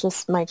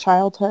just my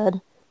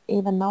childhood,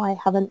 even though I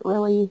haven't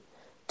really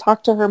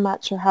talked to her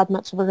much or had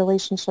much of a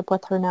relationship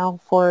with her now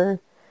for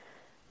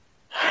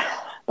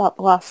about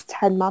the last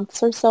 10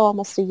 months or so,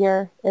 almost a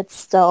year. It's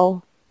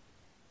still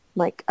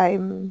like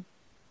I'm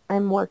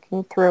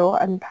working through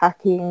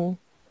unpacking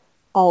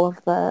all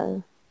of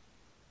the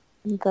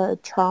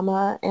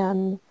trauma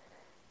and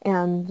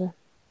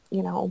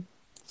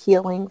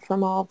healing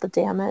from all of the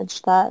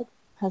damage that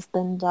has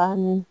been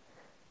done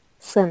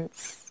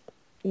since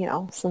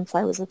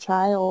I was a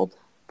child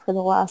for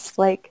the last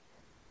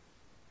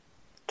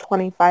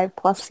 25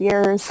 plus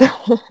years.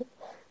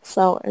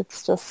 So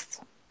it's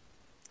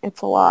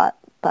a lot.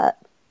 But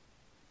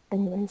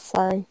anyway,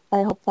 sorry.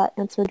 I hope that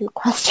answered your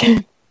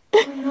question.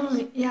 Oh,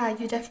 no, yeah,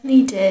 you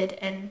definitely did.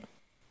 And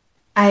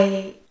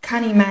I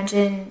can't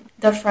imagine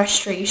the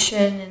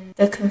frustration and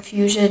the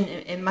confusion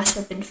it must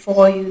have been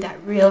for you,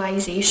 that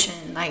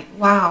realization, like,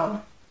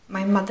 wow,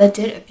 my mother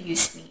did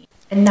abuse me.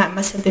 And that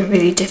must have been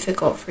really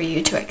difficult for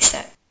you to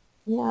accept.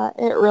 Yeah,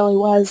 it really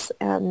was.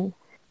 And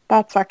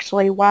that's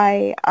actually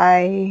why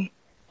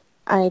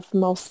I've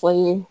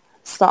mostly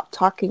stopped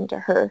talking to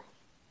her,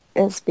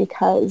 is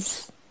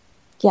because,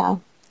 yeah,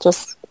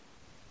 just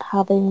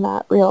having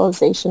that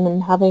realization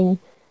and having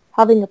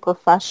a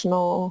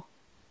professional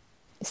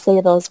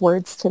say those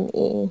words to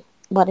me,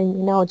 letting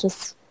me know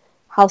just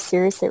how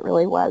serious it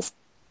really was,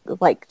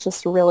 like,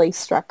 just really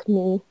struck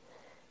me,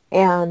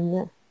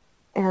 and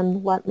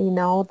let me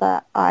know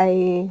that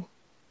I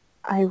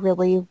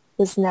really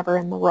was never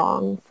in the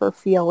wrong for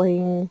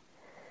feeling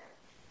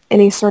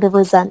any sort of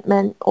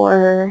resentment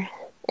or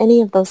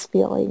any of those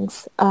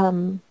feelings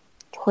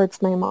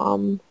towards my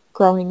mom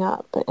growing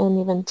up and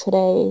even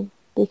today,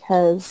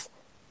 because,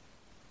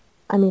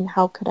 I mean,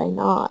 how could I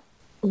not,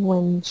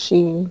 when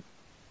she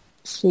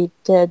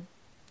did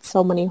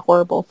so many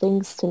horrible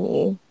things to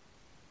me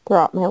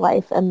throughout my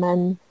life, and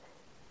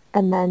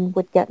then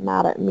would get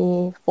mad at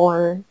me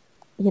for,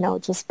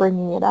 just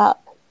bringing it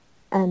up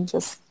and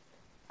just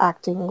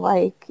acting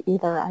like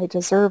either I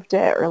deserved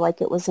it or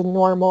like it was a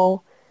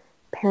normal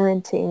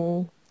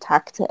parenting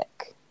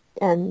tactic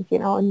and,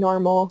 a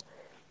normal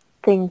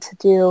thing to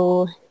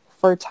do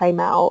for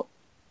timeout.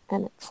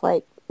 And it's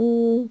like,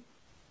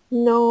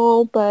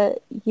 no,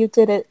 but you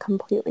did it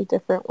completely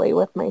differently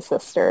with my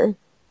sister.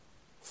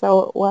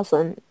 So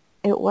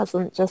it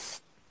wasn't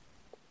just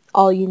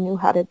all you knew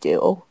how to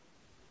do,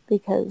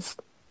 because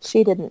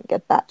she didn't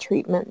get that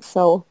treatment.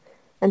 So,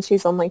 and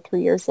she's only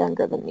 3 years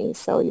younger than me.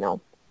 So,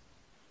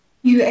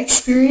 You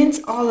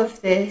experienced all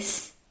of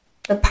this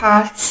the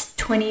past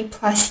 20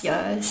 plus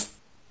years,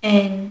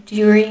 and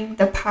during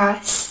the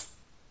past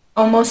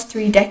almost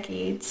 3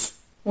 decades,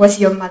 was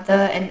your mother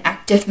an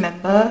active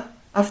member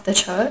of the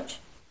church?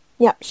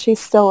 yeah, she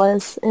still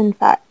is. In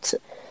fact,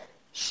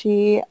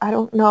 I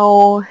don't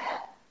know,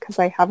 because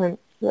I haven't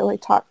really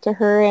talked to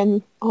her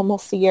in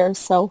almost a year,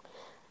 so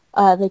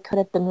they could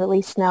have been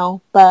released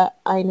now, but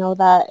I know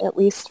that at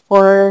least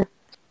for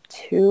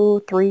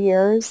 2-3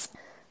 years,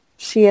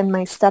 she and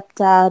my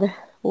stepdad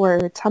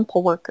were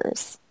temple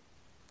workers.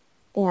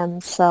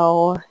 And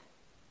so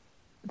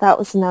that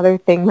was another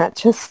thing that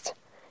just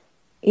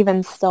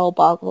even still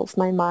boggles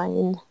my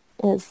mind,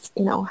 is,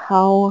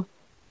 how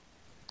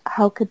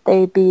could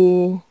they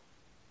be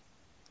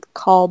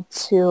called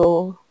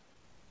to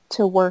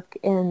work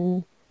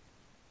in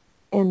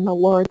the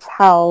Lord's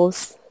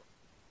house,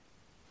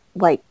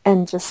 like,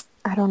 and just,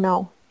 I don't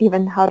know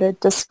even how to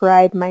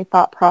describe my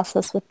thought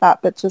process with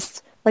that, but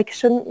just, like,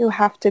 shouldn't you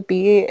have to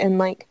be in,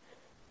 like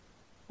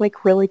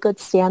really good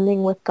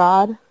standing with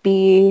God,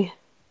 be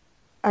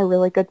a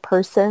really good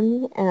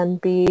person,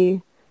 and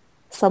be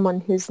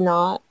someone who's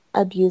not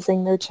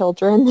abusing their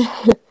children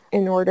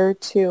in order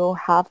to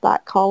have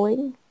that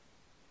calling.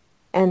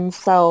 And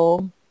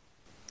so,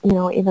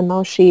 even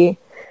though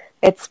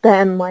it's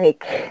been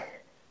like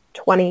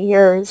 20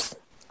 years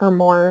or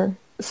more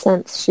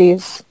since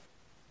she's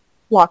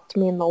locked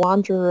me in the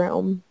laundry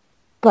room,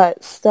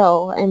 but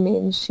still, I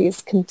mean,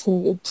 she's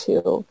continued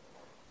to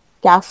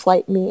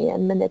gaslight me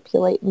and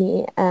manipulate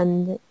me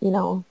and,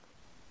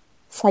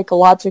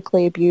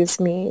 psychologically abuse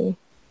me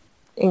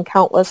in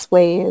countless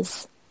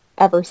ways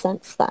ever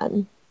since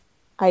then.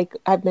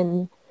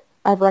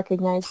 I've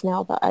recognized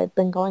now that I've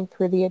been going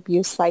through the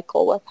abuse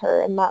cycle with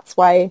her, and that's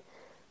why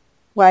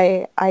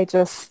I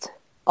just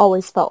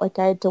always felt like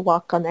I had to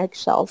walk on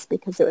eggshells,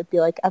 because it would be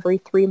like every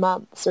 3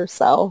 months or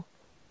so,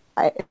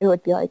 it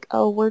would be like,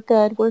 oh, we're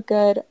good.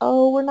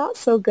 Oh, we're not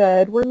so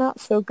good.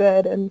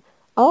 And,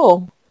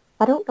 oh,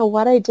 I don't know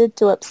what I did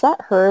to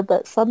upset her,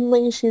 but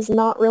suddenly she's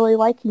not really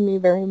liking me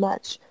very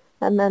much.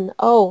 And then,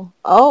 oh,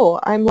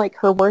 I'm like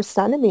her worst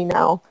enemy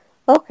now.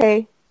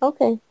 Okay,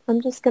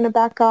 I'm just going to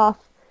back off.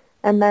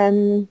 And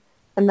then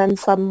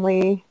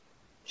suddenly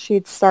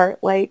she'd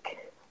start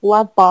like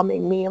love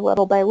bombing me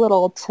little by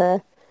little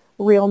to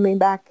reel me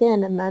back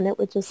in. And then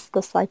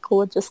the cycle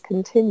would just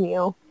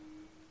continue.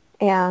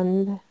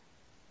 And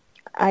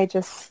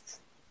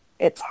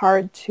it's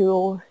hard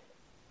to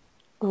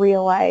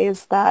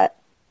realize that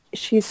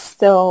she's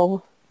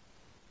still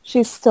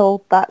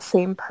that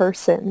same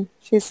person.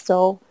 She's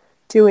still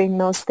doing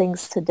those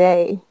things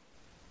today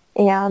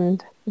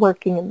and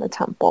working in the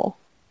temple.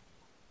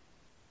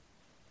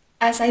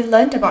 As I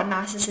learned about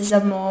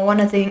narcissism more, one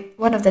of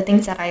the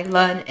things that I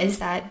learned is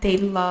that they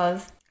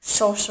love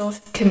social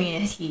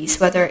communities,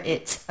 whether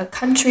it's a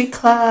country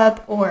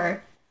club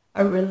or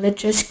a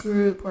religious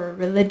group or a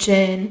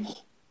religion.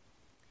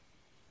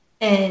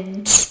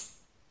 And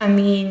I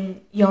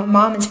mean, your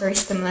mom is very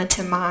similar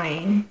to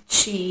mine.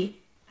 She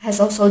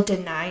has also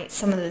denied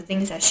some of the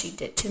things that she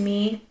did to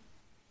me.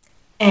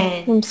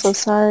 And I'm so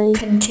sorry.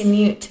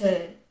 Continued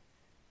to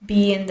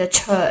be in the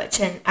church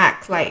and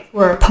act like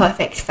we're a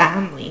perfect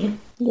family.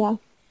 Yeah.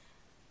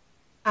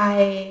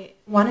 I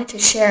wanted to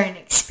share an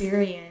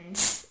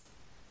experience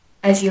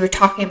as you were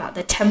talking about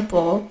the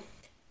temple.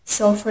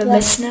 So for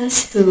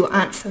listeners who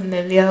aren't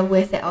familiar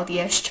with the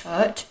LDS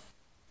church,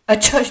 a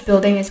church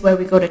building is where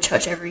we go to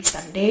church every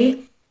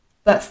Sunday,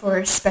 but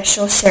for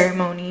special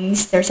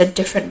ceremonies, there's a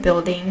different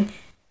building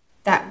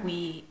that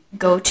we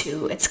go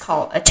to. It's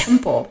called a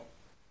temple.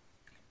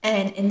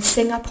 And in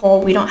Singapore,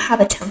 we don't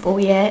have a temple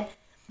yet,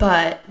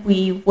 but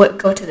we would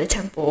go to the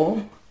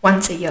temple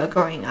once a year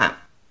growing up.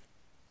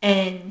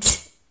 And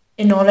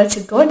in order to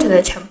go into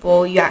the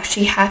temple, you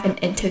actually have an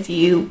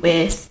interview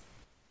with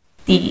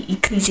the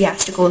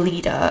ecclesiastical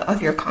leader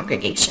of your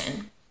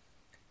congregation.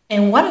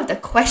 And one of the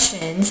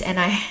questions, and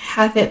I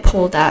have it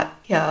pulled up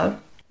here,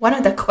 one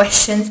of the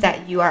questions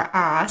that you are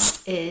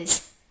asked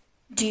is,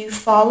 do you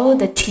follow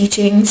the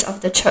teachings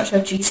of the Church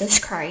of Jesus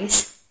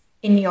Christ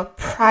in your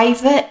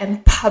private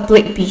and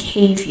public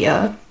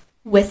behavior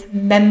with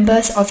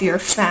members of your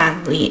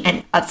family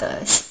and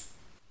others?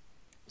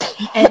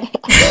 And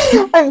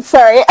I'm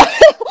sorry.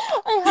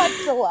 I had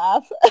to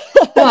laugh.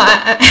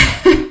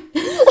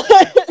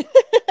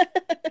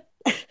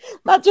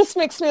 That just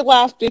makes me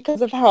laugh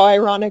because of how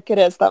ironic it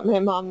is that my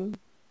mom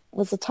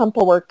was a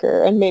temple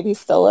worker and maybe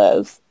still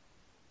is.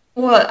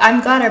 Well,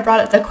 I'm glad I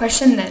brought up the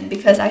question then,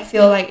 because I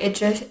feel like it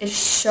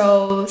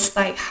shows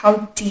like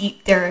how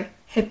deep their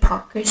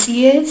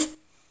hypocrisy is.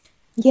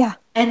 Yeah.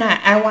 And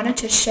I wanted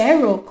to share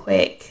real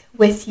quick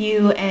with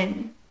you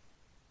and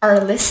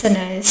our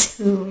listeners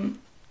who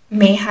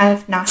may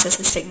have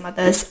narcissistic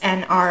mothers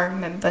and are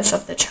members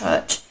of the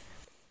church.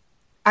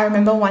 I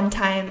remember one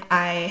time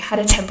I had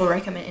a temple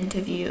recommend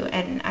interview,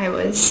 and I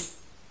was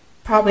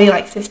probably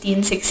like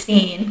 15,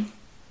 16.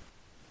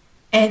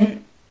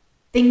 And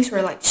things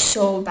were like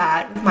so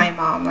bad with my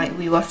mom. Like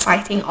we were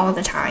fighting all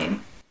the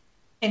time.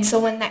 And so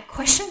when that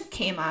question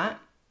came up,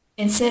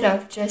 instead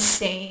of just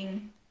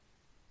saying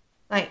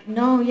like,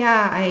 no,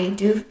 yeah, I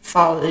do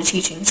follow the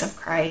teachings of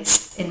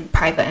Christ in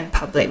private and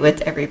public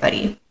with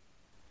everybody,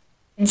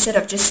 instead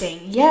of just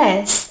saying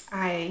yes,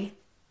 I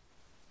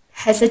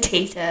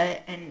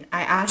hesitated and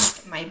I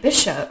asked my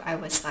bishop. I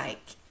was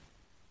like,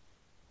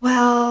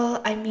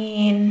 well, I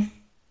mean,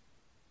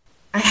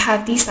 I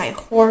have these like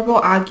horrible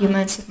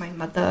arguments with my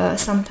mother.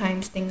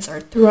 Sometimes things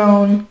are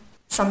thrown.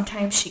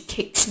 Sometimes she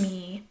kicks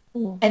me.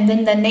 And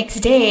then the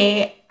next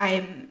day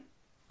I'm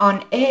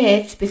on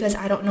edge because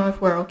I don't know if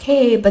we're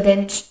okay. But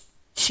then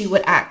she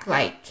would act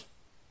like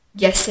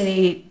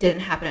yesterday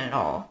didn't happen at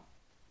all.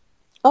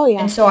 Oh,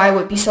 yeah. And so I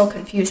would be so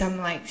confused. I'm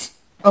like,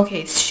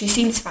 okay, she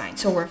seems fine,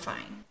 so we're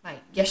fine.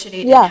 Like,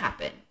 yesterday didn't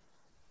happen.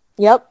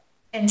 Yep.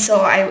 And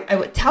so I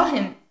would tell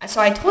him, so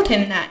I told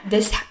him that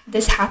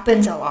this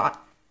happens a lot.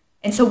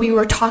 And so we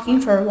were talking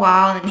for a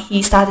while, and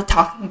he started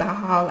talking about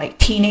how, like,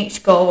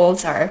 teenage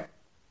girls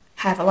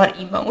have a lot of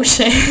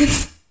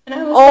emotions. And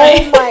I was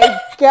oh my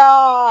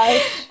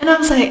gosh. And I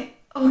was like,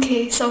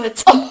 okay, so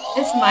it's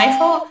my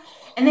fault.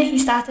 And then he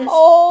started...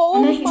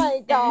 Oh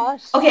my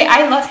gosh. Okay,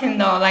 I love him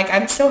though. Like,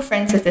 I'm still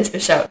friends with this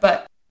bishop.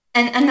 But...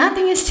 And another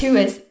thing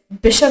is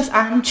bishops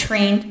aren't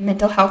trained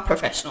mental health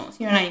professionals.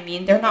 You know what I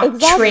mean? They're not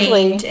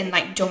trained in,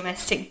 like,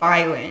 domestic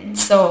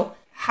violence. So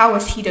how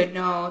was he to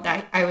know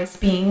that I was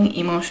being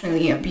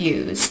emotionally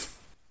abused?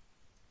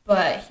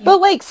 But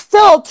like,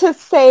 still to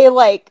say,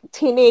 like,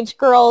 teenage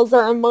girls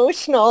are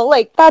emotional,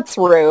 like, that's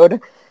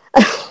rude.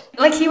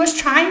 Like, he was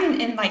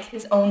trying in like,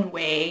 his own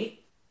way,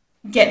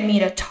 get me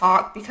to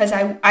talk, because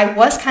I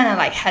was kind of,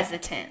 like,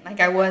 hesitant.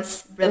 Like, I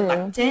was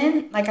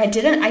reluctant. Like,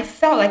 I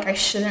felt like I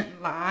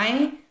shouldn't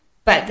lie.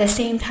 But at the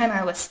same time,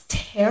 I was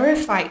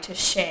terrified to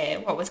share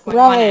what was going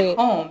on at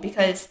home,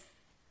 because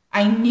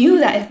I knew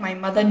that if my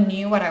mother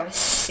knew what I was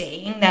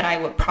saying, that I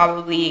would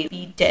probably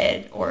be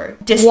dead or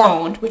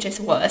disowned, which is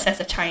worse as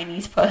a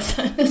Chinese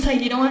person. It's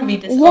like, you don't want to be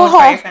disowned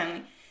by your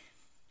family.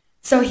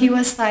 So he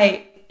was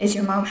like, is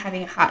your mom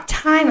having a hard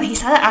time? Like, he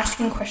started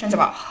asking questions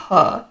about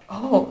her.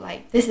 Oh,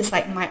 like, this is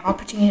like my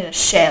opportunity to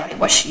share, like,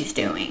 what she's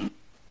doing.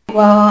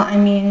 Well, I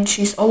mean,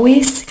 she's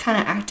always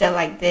kind of acted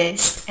like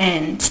this,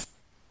 and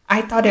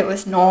I thought it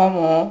was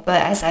normal,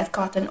 but as I've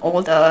gotten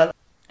older,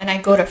 and I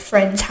go to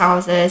friends'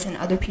 houses and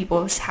other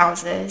people's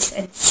houses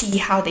and see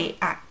how they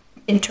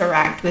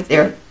interact with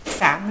their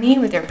family,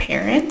 with their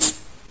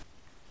parents,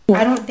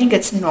 I don't think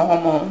it's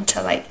normal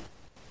to, like,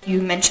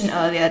 you mentioned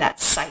earlier, that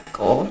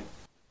cycle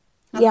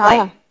of,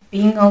 like,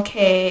 being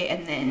okay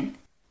and then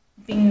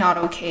being not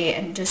okay,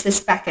 and just this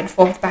back and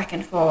forth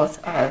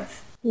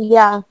of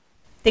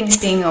things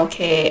being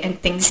okay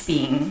and things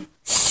being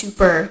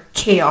super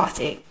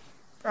chaotic,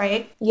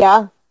 right?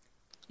 Yeah.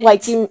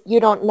 Like, you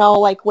don't know,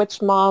 like,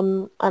 which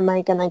mom am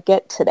I going to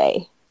get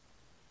today?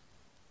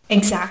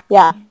 Exactly.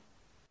 Yeah.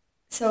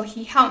 So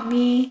he helped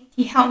me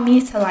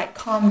to, like,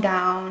 calm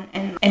down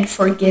and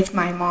forgive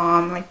my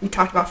mom. Like, we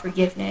talked about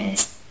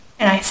forgiveness.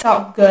 And I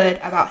felt good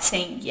about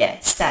saying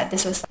yes, that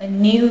this was a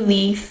new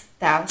leaf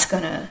that I was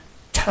going to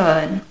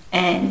turn.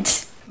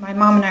 And my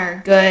mom and I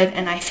are good,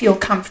 and I feel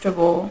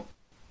comfortable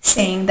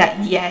saying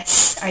that,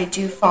 yes, I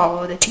do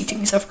follow the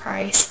teachings of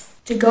Christ,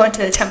 to go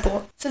into the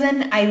temple. So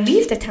then I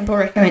leave the temple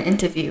recommend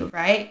interview,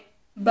 right?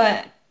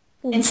 But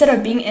instead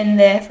of being in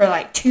there for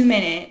like 2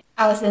 minutes,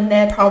 I was in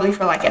there probably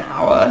for like an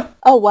hour.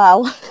 Oh,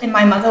 wow. And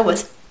my mother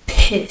was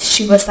pissed.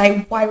 She was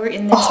like, why were you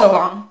in there so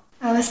long?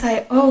 I was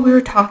like, oh, we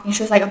were talking.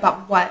 She was like,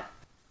 about what?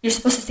 You're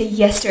supposed to say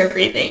yes to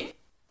everything.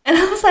 And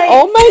I was like...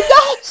 Oh my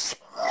gosh!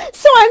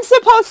 So I'm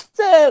supposed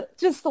to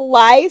just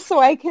lie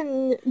so I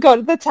can go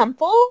to the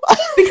temple?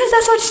 Because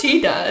that's what she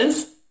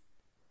does.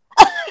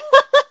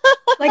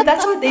 Like,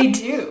 that's what they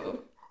do.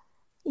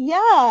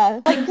 Yeah,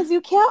 because you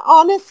can't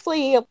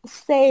honestly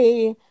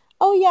say,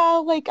 oh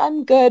yeah, like,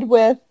 I'm good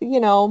with, you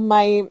know,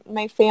 my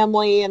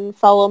family and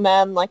fellow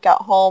men, like, at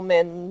home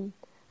and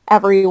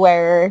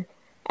everywhere,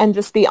 and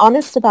just be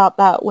honest about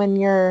that when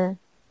you're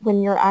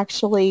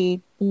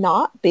actually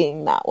not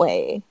being that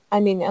way. I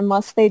mean,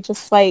 unless they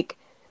just, like,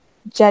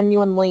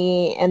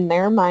 genuinely in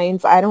their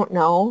minds, I don't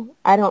know.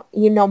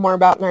 You know more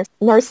about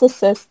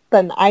narcissists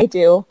than I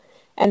do.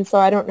 And so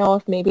I don't know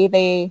if maybe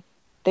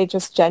they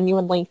just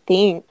genuinely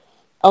think,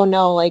 oh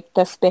no, like,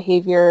 this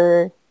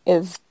behavior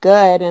is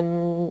good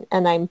and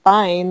I'm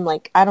fine.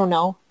 Like, I don't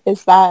know.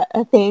 Is that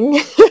a thing?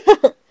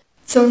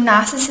 So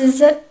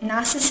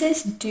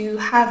narcissists do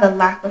have a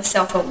lack of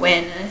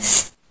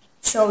self-awareness.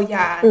 So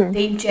yeah,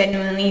 they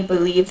genuinely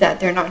believe that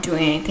they're not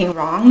doing anything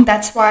wrong.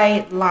 That's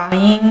why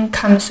lying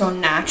comes so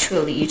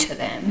naturally to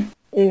them.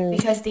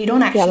 Because they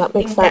don't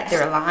actually think that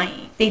they're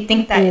lying. They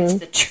think that it's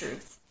the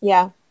truth.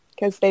 Yeah,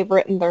 because they've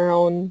written their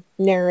own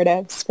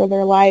narratives for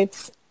their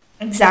lives.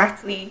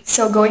 Exactly.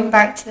 So going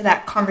back to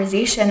that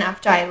conversation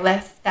after I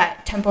left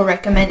that Temple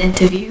Recommend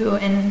interview,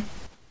 and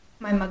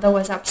my mother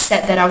was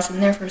upset that I was in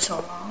there for so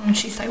long. And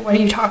she's like, what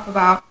do you talk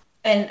about?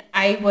 And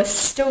I was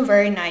still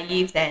very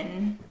naive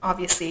then,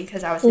 obviously,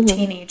 because I was a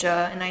teenager,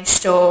 and I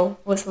still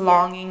was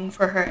longing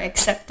for her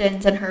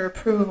acceptance and her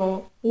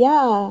approval.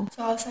 Yeah.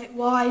 So I was like,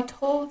 well, I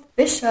told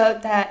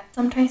Bishop that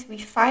sometimes we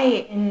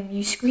fight and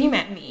you scream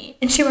at me.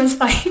 And she was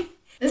like, this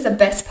is the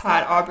best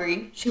part,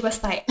 Aubrey. She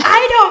was like,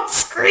 I don't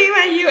scream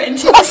at you. And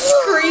she was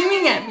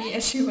screaming at me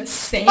as she was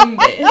saying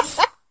this.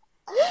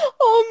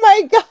 Oh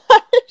my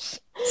gosh.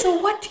 So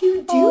what do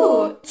you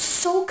do? It's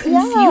so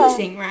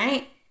confusing,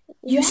 right?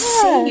 You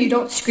say you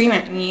don't scream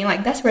at me.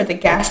 Like, that's where the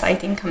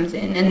gaslighting comes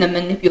in and the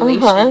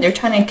manipulation. They're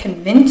trying to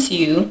convince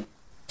you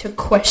to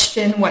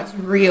question what's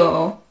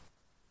real.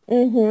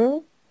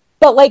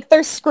 But, like,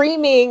 they're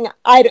screaming,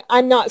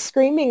 I'm not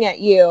screaming at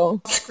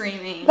you.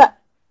 Screaming. But,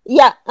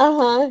 yeah,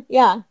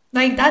 yeah.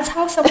 Like, that's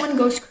how someone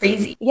goes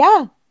crazy.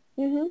 Yeah.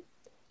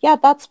 Yeah,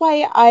 that's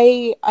why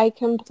I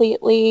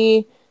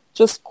completely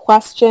just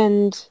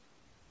questioned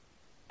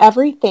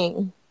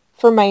everything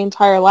for my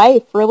entire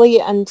life, really,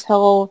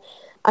 until,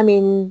 I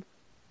mean,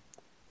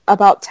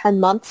 about 10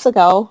 months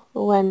ago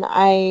when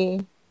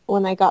I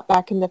got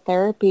back into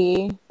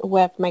therapy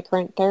with my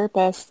current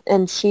therapist,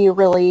 and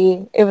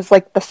it was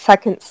like the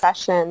second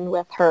session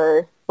with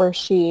her where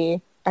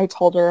I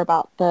told her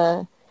about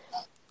the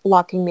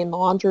locking me in the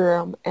laundry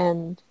room,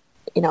 and,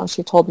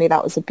 she told me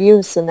that was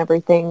abuse and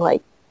everything.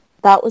 Like,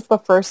 that was the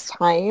first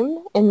time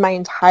in my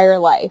entire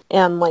life.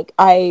 And like,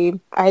 that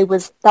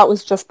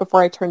was just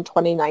before I turned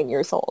 29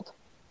 years old.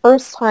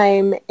 First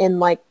time in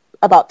like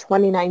about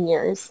 29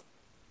 years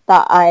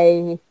that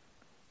I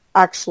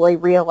actually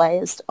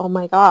realized, oh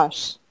my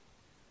gosh,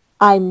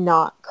 I'm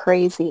not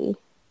crazy.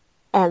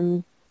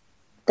 And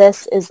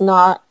this is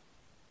not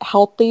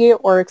healthy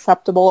or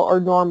acceptable or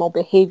normal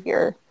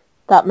behavior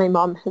that my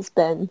mom has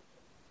been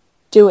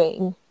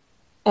doing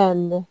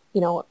and,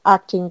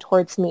 acting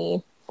towards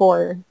me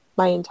for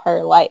my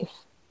entire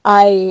life.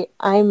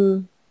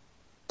 I'm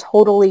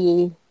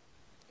totally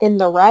in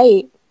the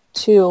right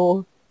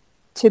to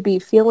be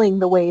feeling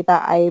the way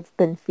that I've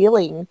been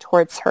feeling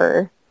towards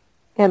her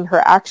and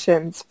her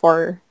actions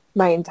for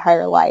my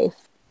entire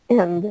life.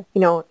 And,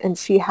 and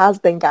she has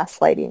been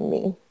gaslighting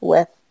me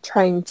with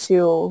trying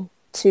to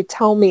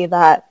tell me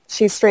that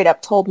she straight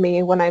up told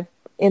me when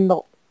in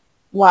the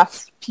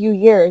last few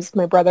years,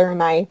 my brother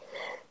and I,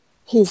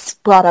 he's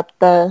brought up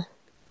the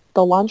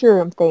laundry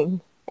room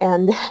thing.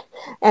 And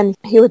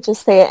he would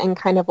just say it in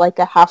kind of like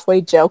a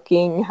halfway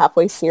joking,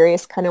 halfway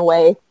serious kind of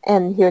way.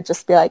 And he would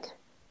just be like,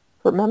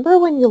 remember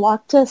when you'd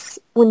lock us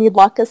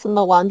in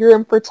the laundry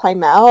room for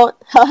timeout?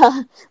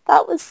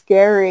 That was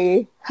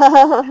scary.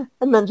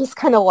 And then just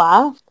kind of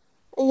laugh.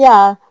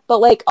 Yeah, but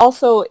like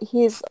also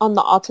he's on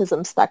the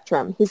autism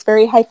spectrum. He's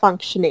very high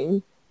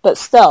functioning, but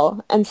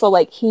still. And so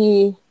like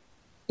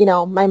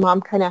my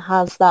mom kind of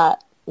has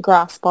that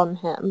grasp on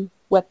him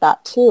with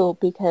that too,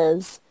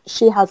 because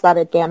she has that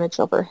advantage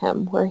over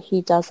him where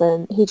he just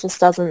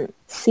doesn't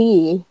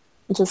see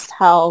just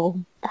how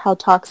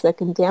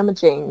toxic and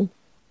damaging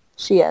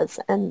she is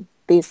and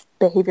these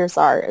behaviors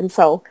are. And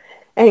so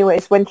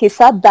anyways, when he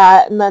said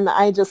that, and then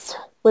I just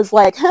was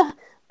like,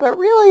 but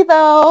really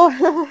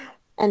though,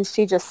 and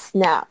she just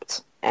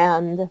snapped,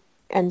 and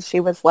she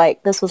was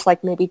like, this was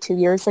like maybe 2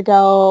 years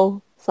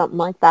ago, something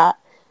like that.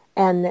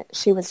 And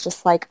she was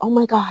just like, oh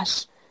my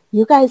gosh,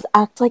 you guys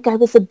act like I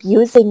was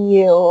abusing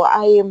you.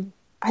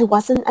 I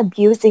wasn't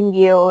abusing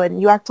you,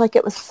 and you act like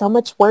it was so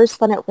much worse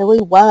than it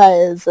really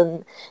was,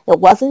 and it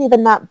wasn't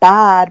even that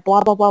bad,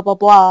 blah, blah, blah, blah,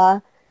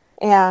 blah.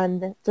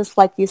 And just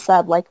like you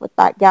said, like with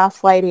that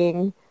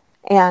gaslighting,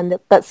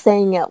 but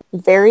saying it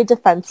very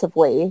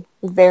defensively,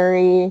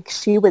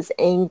 she was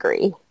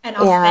angry. And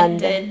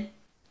offended. And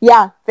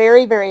yeah,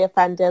 very, very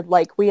offended.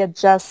 Like we had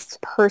just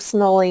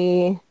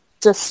personally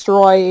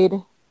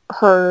destroyed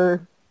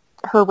her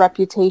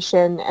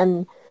reputation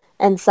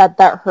and said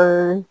that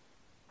her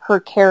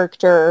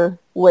character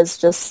was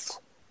just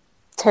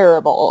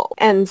terrible.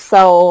 And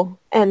so,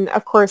 and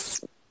of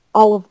course,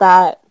 all of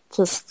that,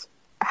 just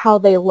how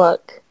they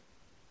look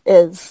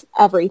is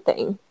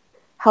everything.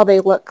 How they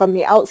look on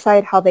the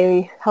outside, how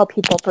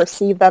people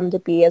perceive them to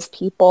be as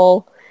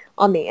people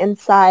on the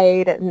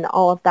inside, and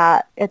all of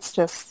that. It's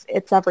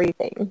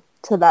everything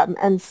to them.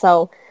 And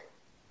so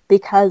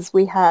because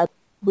we had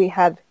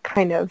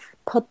kind of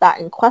put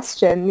that in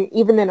question,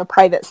 even in a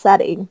private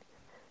setting,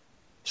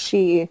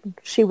 she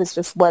was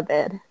just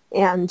livid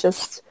and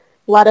just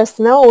let us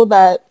know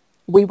that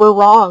we were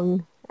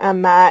wrong,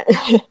 and that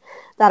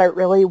that it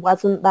really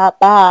wasn't that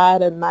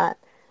bad, and that,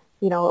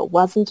 it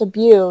wasn't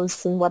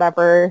abuse and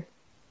whatever.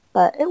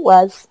 But it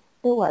was.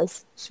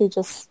 She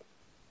just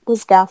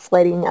was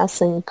gaslighting us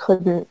and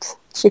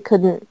she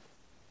couldn't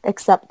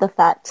accept the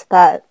fact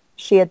that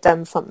she had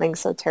done something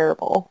so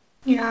terrible.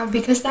 Yeah,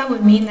 because that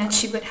would mean that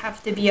she would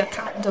have to be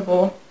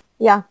accountable.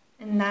 Yeah.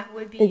 And that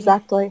would be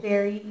exactly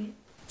very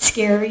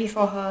scary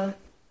for her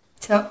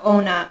to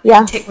own up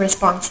and take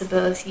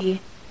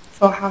responsibility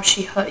for how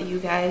she hurt you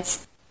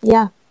guys.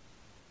 Yeah,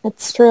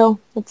 it's true.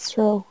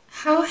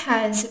 How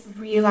has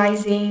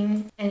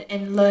realizing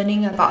and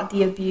learning about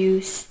the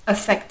abuse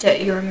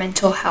affected your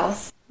mental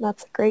health?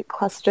 That's a great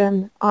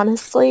question.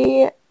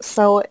 Honestly,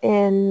 so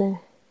in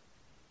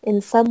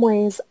some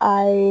ways,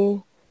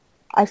 I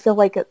feel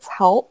like it's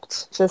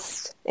helped,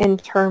 just in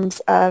terms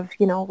of,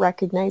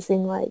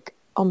 recognizing like,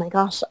 oh my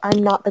gosh,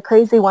 I'm not the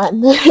crazy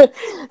one.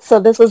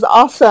 So this is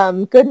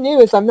awesome. Good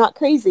news. I'm not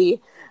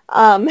crazy.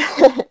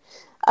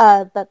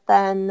 But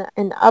then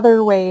in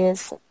other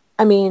ways,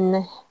 I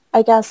mean,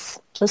 I guess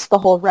just the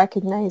whole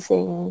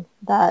recognizing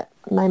that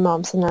my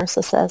mom's a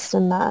narcissist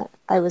and that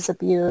I was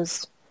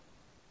abused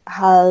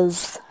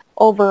has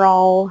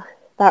overall,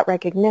 that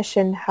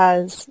recognition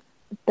has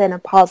been a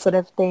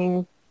positive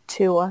thing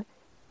to,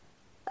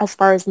 as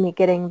far as me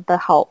getting the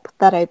help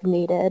that I've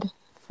needed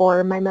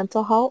for my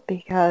mental health,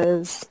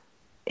 because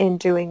in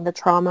doing the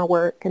trauma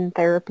work and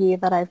therapy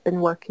that I've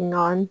been working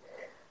on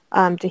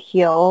to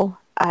heal,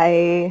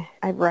 I've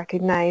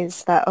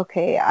recognized that,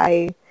 okay,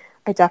 I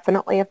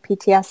definitely have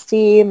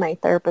PTSD. My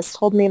therapist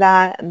told me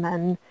that. And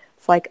then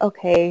it's like,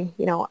 okay,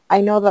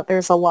 I know that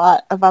there's a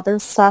lot of other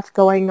stuff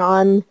going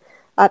on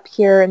up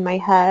here in my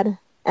head,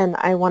 and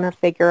I want to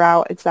figure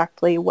out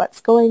exactly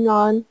what's going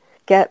on,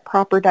 get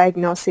proper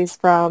diagnoses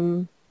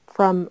from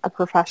a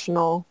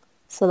professional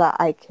so that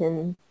I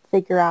can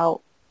figure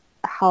out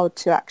how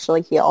to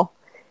actually heal.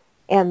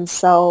 And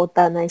so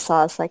then I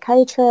saw a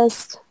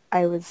psychiatrist.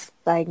 I was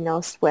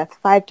diagnosed with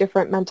 5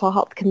 different mental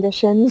health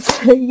conditions.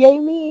 Yay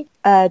me!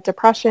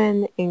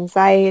 Depression,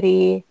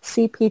 anxiety,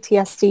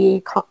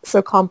 CPTSD,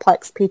 so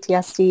complex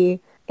PTSD,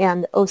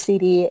 and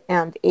OCD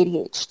and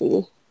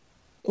ADHD.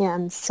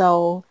 And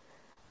so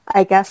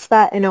I guess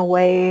that in a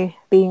way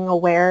being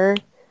aware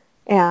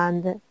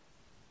and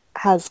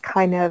has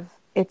kind of,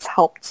 it's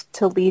helped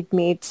to lead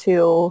me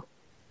to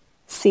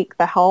seek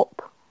the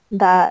help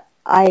that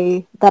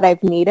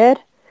I've needed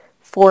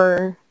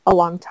for a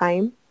long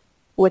time,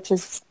 which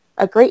is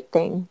a great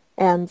thing.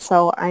 And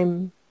so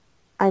I'm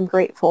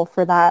grateful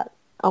for that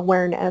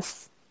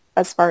awareness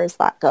as far as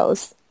that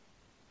goes.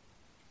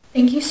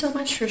 Thank you so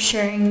much for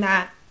sharing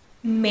that.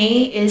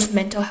 May is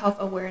Mental Health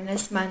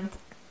Awareness Month,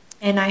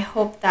 and I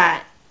hope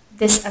that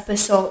this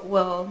episode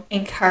will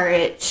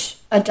encourage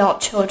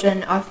adult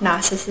children of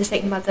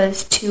narcissistic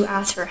mothers to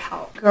ask for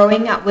help.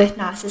 Growing up with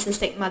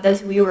narcissistic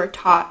mothers, we were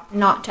taught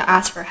not to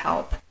ask for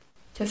help,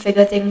 to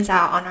figure things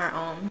out on our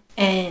own.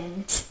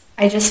 And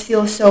I just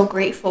feel so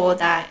grateful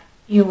that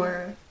you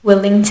were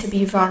willing to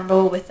be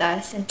vulnerable with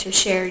us and to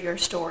share your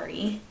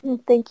story.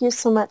 Thank you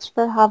so much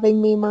for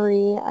having me,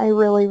 Marie. I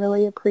really,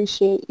 really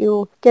appreciate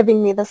you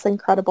giving me this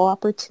incredible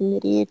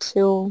opportunity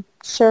to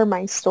share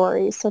my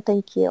story. So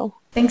thank you.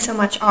 Thanks so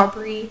much,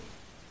 Aubrey.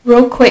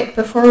 Real quick,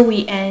 before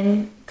we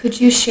end,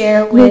 could you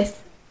share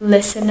with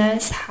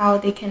listeners how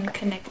they can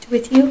connect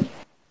with you?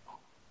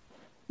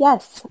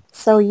 Yes.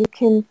 So you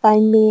can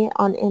find me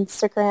on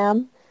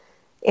Instagram,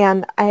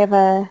 and I have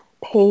a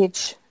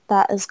page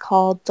that is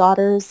called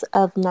Daughters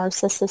of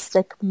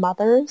Narcissistic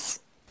Mothers.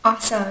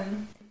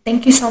 Awesome.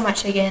 Thank you so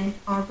much again,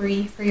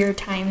 Aubrey, for your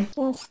time.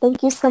 Yes,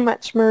 thank you so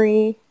much,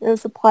 Marie. It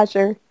was a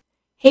pleasure.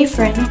 Hey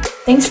friend,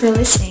 thanks for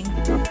listening.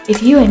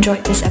 If you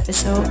enjoyed this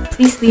episode,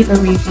 please leave a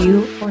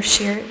review or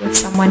share it with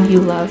someone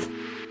you love.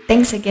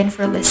 Thanks again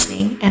for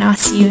listening, and I'll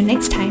see you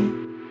next time.